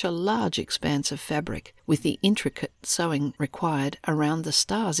such a large expanse of fabric, with the intricate sewing required around the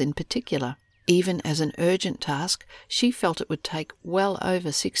stars in particular. Even as an urgent task, she felt it would take well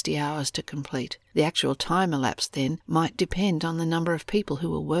over 60 hours to complete. The actual time elapsed then might depend on the number of people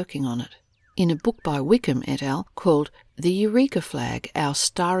who were working on it. In a book by Wickham et al. Called The Eureka Flag, Our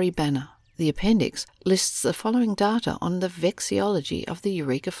Starry Banner, the appendix lists the following data on the vexillology of the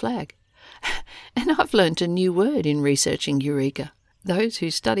Eureka flag. And I've learnt a new word in researching Eureka. Those who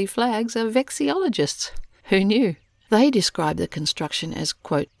study flags are vexillologists. Who knew? They describe the construction as,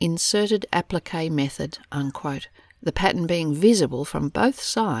 quote, inserted applique method, unquote, the pattern being visible from both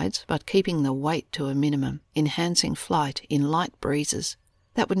sides but keeping the weight to a minimum, enhancing flight in light breezes.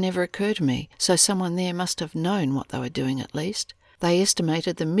 That would never occur to me, so someone there must have known what they were doing at least. They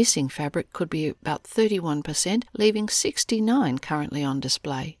estimated the missing fabric could be about 31%, leaving 69% currently on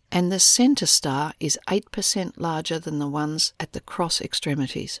display. And the centre star is 8% larger than the ones at the cross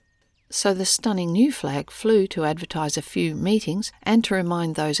extremities. So the stunning new flag flew to advertise a few meetings and to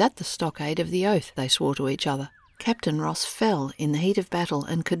remind those at the stockade of the oath they swore to each other. Captain Ross fell in the heat of battle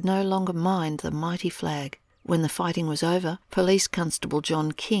and could no longer mind the mighty flag. When the fighting was over, Police Constable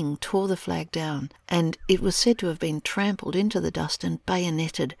John King tore the flag down, and it was said to have been trampled into the dust and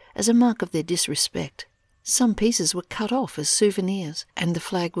bayoneted as a mark of their disrespect. Some pieces were cut off as souvenirs, and the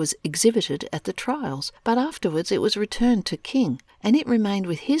flag was exhibited at the trials, but afterwards it was returned to King, and it remained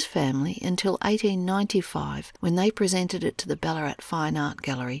with his family until 1895, when they presented it to the Ballarat Fine Art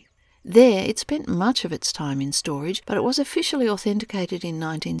Gallery. There it spent much of its time in storage, but it was officially authenticated in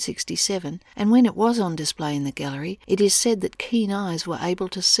 1967, and when it was on display in the gallery, it is said that keen eyes were able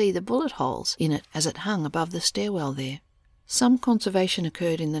to see the bullet holes in it as it hung above the stairwell there. Some conservation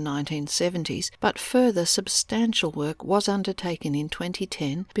occurred in the 1970s, but further substantial work was undertaken in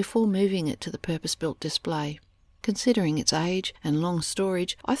 2010 before moving it to the purpose-built display. Considering its age and long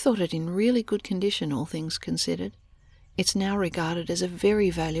storage, I thought it in really good condition, all things considered. It's now regarded as a very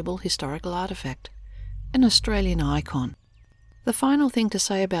valuable historical artefact, an Australian icon. The final thing to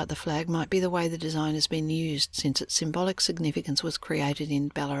say about the flag might be the way the design has been used since its symbolic significance was created in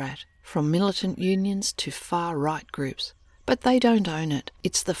Ballarat, from militant unions to far-right groups. But they don't own it.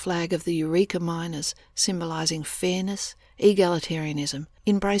 It's the flag of the Eureka miners, symbolising fairness, egalitarianism,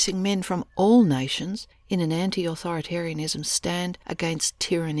 embracing men from all nations in an anti-authoritarianism stand against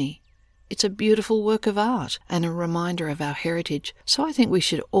tyranny. It's a beautiful work of art and a reminder of our heritage, so I think we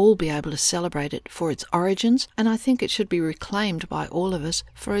should all be able to celebrate it for its origins, and I think it should be reclaimed by all of us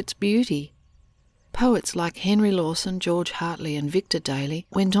for its beauty. Poets like Henry Lawson, George Hartley and Victor Daly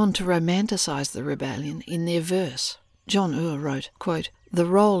went on to romanticise the rebellion in their verse. John Uhr wrote, quote, "The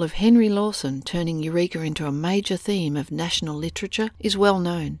role of Henry Lawson turning Eureka into a major theme of national literature is well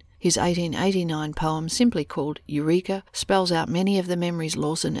known. His 1889 poem, simply called Eureka, spells out many of the memories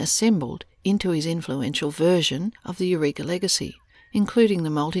Lawson assembled into his influential version of the Eureka legacy, including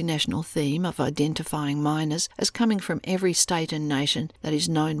the multinational theme of identifying miners as coming from every state and nation that is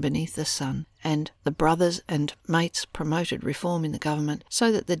known beneath the sun, and the brothers and mates promoted reform in the government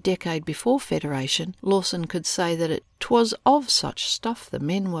so that the decade before Federation, Lawson could say that 'twas of such stuff the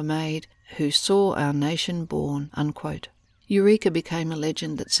men were made who saw our nation born," unquote. Eureka became a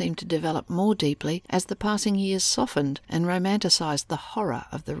legend that seemed to develop more deeply as the passing years softened and romanticised the horror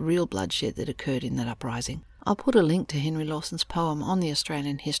of the real bloodshed that occurred in that uprising. I'll put a link to Henry Lawson's poem on the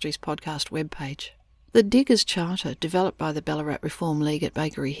Australian Histories podcast webpage. The Diggers' Charter, developed by the Ballarat Reform League at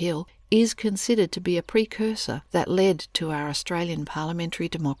Bakery Hill, is considered to be a precursor that led to our Australian parliamentary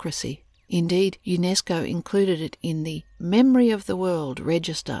democracy. Indeed, UNESCO included it in the Memory of the World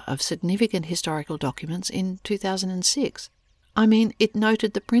Register of Significant Historical Documents in 2006. I mean, it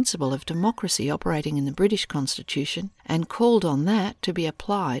noted the principle of democracy operating in the British Constitution and called on that to be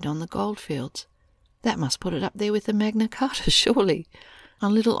applied on the goldfields. That must put it up there with the Magna Carta, surely. A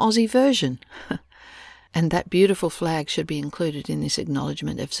little Aussie version. And that beautiful flag should be included in this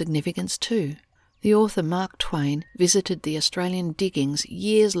acknowledgement of significance too. The author Mark Twain visited the Australian diggings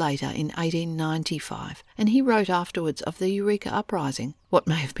years later in 1895, and he wrote afterwards of the Eureka Uprising, what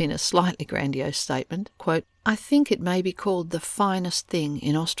may have been a slightly grandiose statement, quote, "I think it may be called the finest thing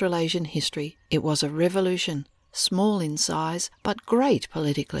in Australasian history. It was a revolution, small in size, but great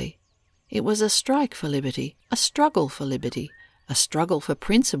politically. It was a strike for liberty, a struggle for liberty, a struggle for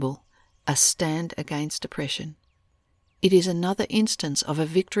principle, a stand against oppression. It is another instance of a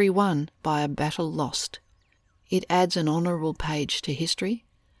victory won by a battle lost. It adds an honourable page to history.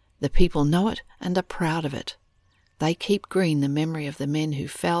 The people know it and are proud of it. They keep green the memory of the men who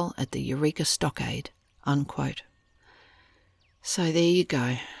fell at the Eureka Stockade." Unquote. So there you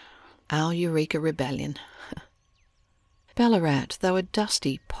go, our Eureka Rebellion. Ballarat, though a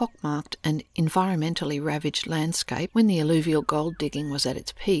dusty, pockmarked and environmentally ravaged landscape when the alluvial gold digging was at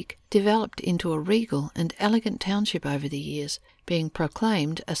its peak, developed into a regal and elegant township over the years, being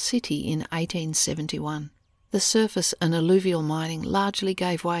proclaimed a city in 1871. The surface and alluvial mining largely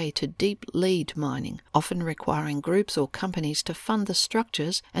gave way to deep lead mining, often requiring groups or companies to fund the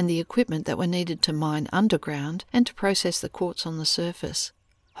structures and the equipment that were needed to mine underground and to process the quartz on the surface.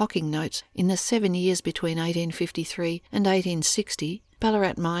 Hocking notes, in the 7 years between 1853 and 1860,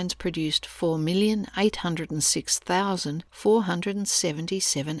 Ballarat mines produced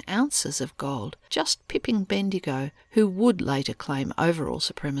 4,806,477 ounces of gold, just pipping Bendigo, who would later claim overall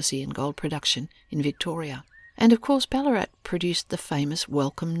supremacy in gold production in Victoria. And of course Ballarat produced the famous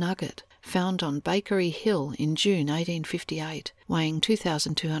Welcome Nugget, found on Bakery Hill in June 1858, weighing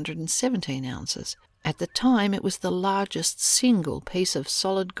 2,217 ounces. At the time it was the largest single piece of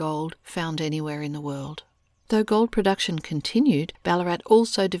solid gold found anywhere in the world. Though gold production continued, Ballarat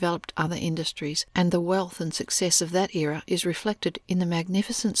also developed other industries, and the wealth and success of that era is reflected in the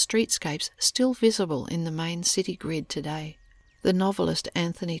magnificent streetscapes still visible in the main city grid today. The novelist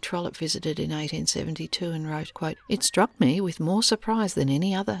Anthony Trollope visited in 1872 and wrote, quote, "It struck me with more surprise than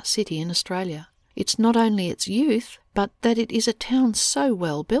any other city in Australia. It's not only its youth, but that it is a town so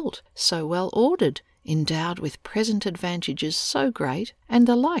well built, so well ordered, endowed with present advantages so great, and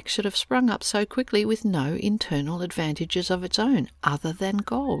the like should have sprung up so quickly with no internal advantages of its own other than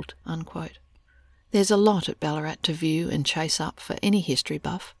gold." Unquote. There's a lot at Ballarat to view and chase up for any history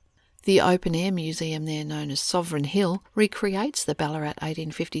buff. The open-air museum there, known as Sovereign Hill, recreates the Ballarat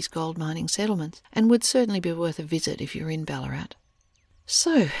 1850s gold mining settlements and would certainly be worth a visit if you're in Ballarat.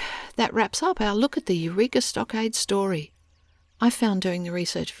 So, that wraps up our look at the Eureka Stockade story. I found doing the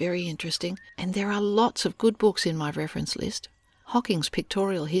research very interesting, and there are lots of good books in my reference list. Hocking's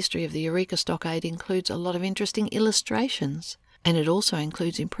pictorial history of the Eureka Stockade includes a lot of interesting illustrations, and it also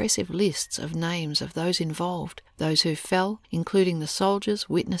includes impressive lists of names of those involved, those who fell, including the soldiers,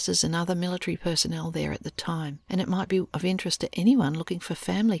 witnesses and other military personnel there at the time, and it might be of interest to anyone looking for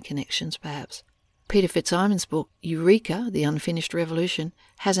family connections perhaps. Peter Fitzsimons' book, Eureka, The Unfinished Revolution,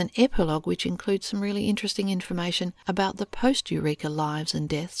 has an epilogue which includes some really interesting information about the post-Eureka lives and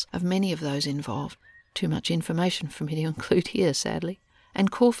deaths of many of those involved. Too much information for me to include here, sadly.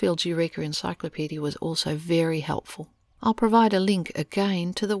 And Caulfield's Eureka Encyclopedia was also very helpful. I'll provide a link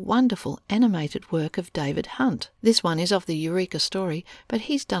again to the wonderful animated work of David Hunt. This one is of the Eureka story, but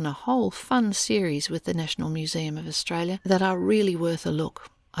he's done a whole fun series with the National Museum of Australia that are really worth a look.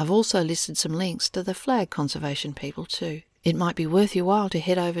 I've also listed some links to the flag conservation people too. It might be worth your while to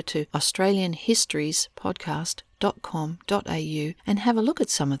head over to australianhistoriespodcast.com.au and have a look at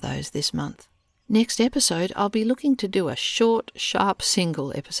some of those this month. Next episode, I'll be looking to do a short, sharp,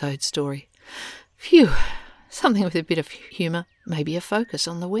 single episode story. Phew! Something with a bit of humour, maybe a focus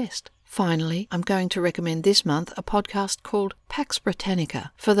on the West. Finally, I'm going to recommend this month a podcast called Pax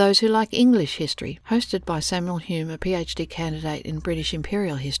Britannica for those who like English history. Hosted by Samuel Hume, a PhD candidate in British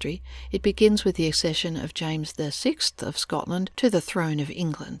imperial history, it begins with the accession of James VI of Scotland to the throne of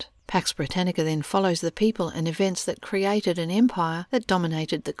England. Pax Britannica then follows the people and events that created an empire that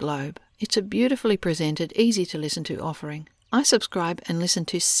dominated the globe. It's a beautifully presented, easy-to-listen-to offering. I subscribe and listen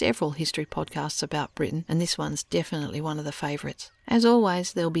to several history podcasts about Britain, and this one's definitely one of the favourites. As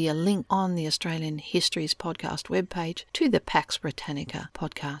always, there'll be a link on the Australian Histories podcast webpage to the Pax Britannica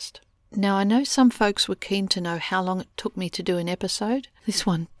podcast. Now, I know some folks were keen to know how long it took me to do an episode. This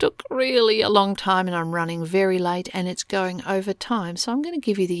one took really a long time, and I'm running very late, and it's going over time, so I'm going to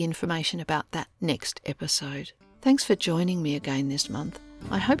give you the information about that next episode. Thanks for joining me again this month.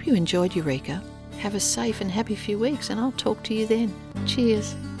 I hope you enjoyed Eureka. Have a safe and happy few weeks, and I'll talk to you then.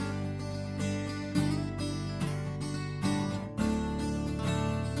 Cheers.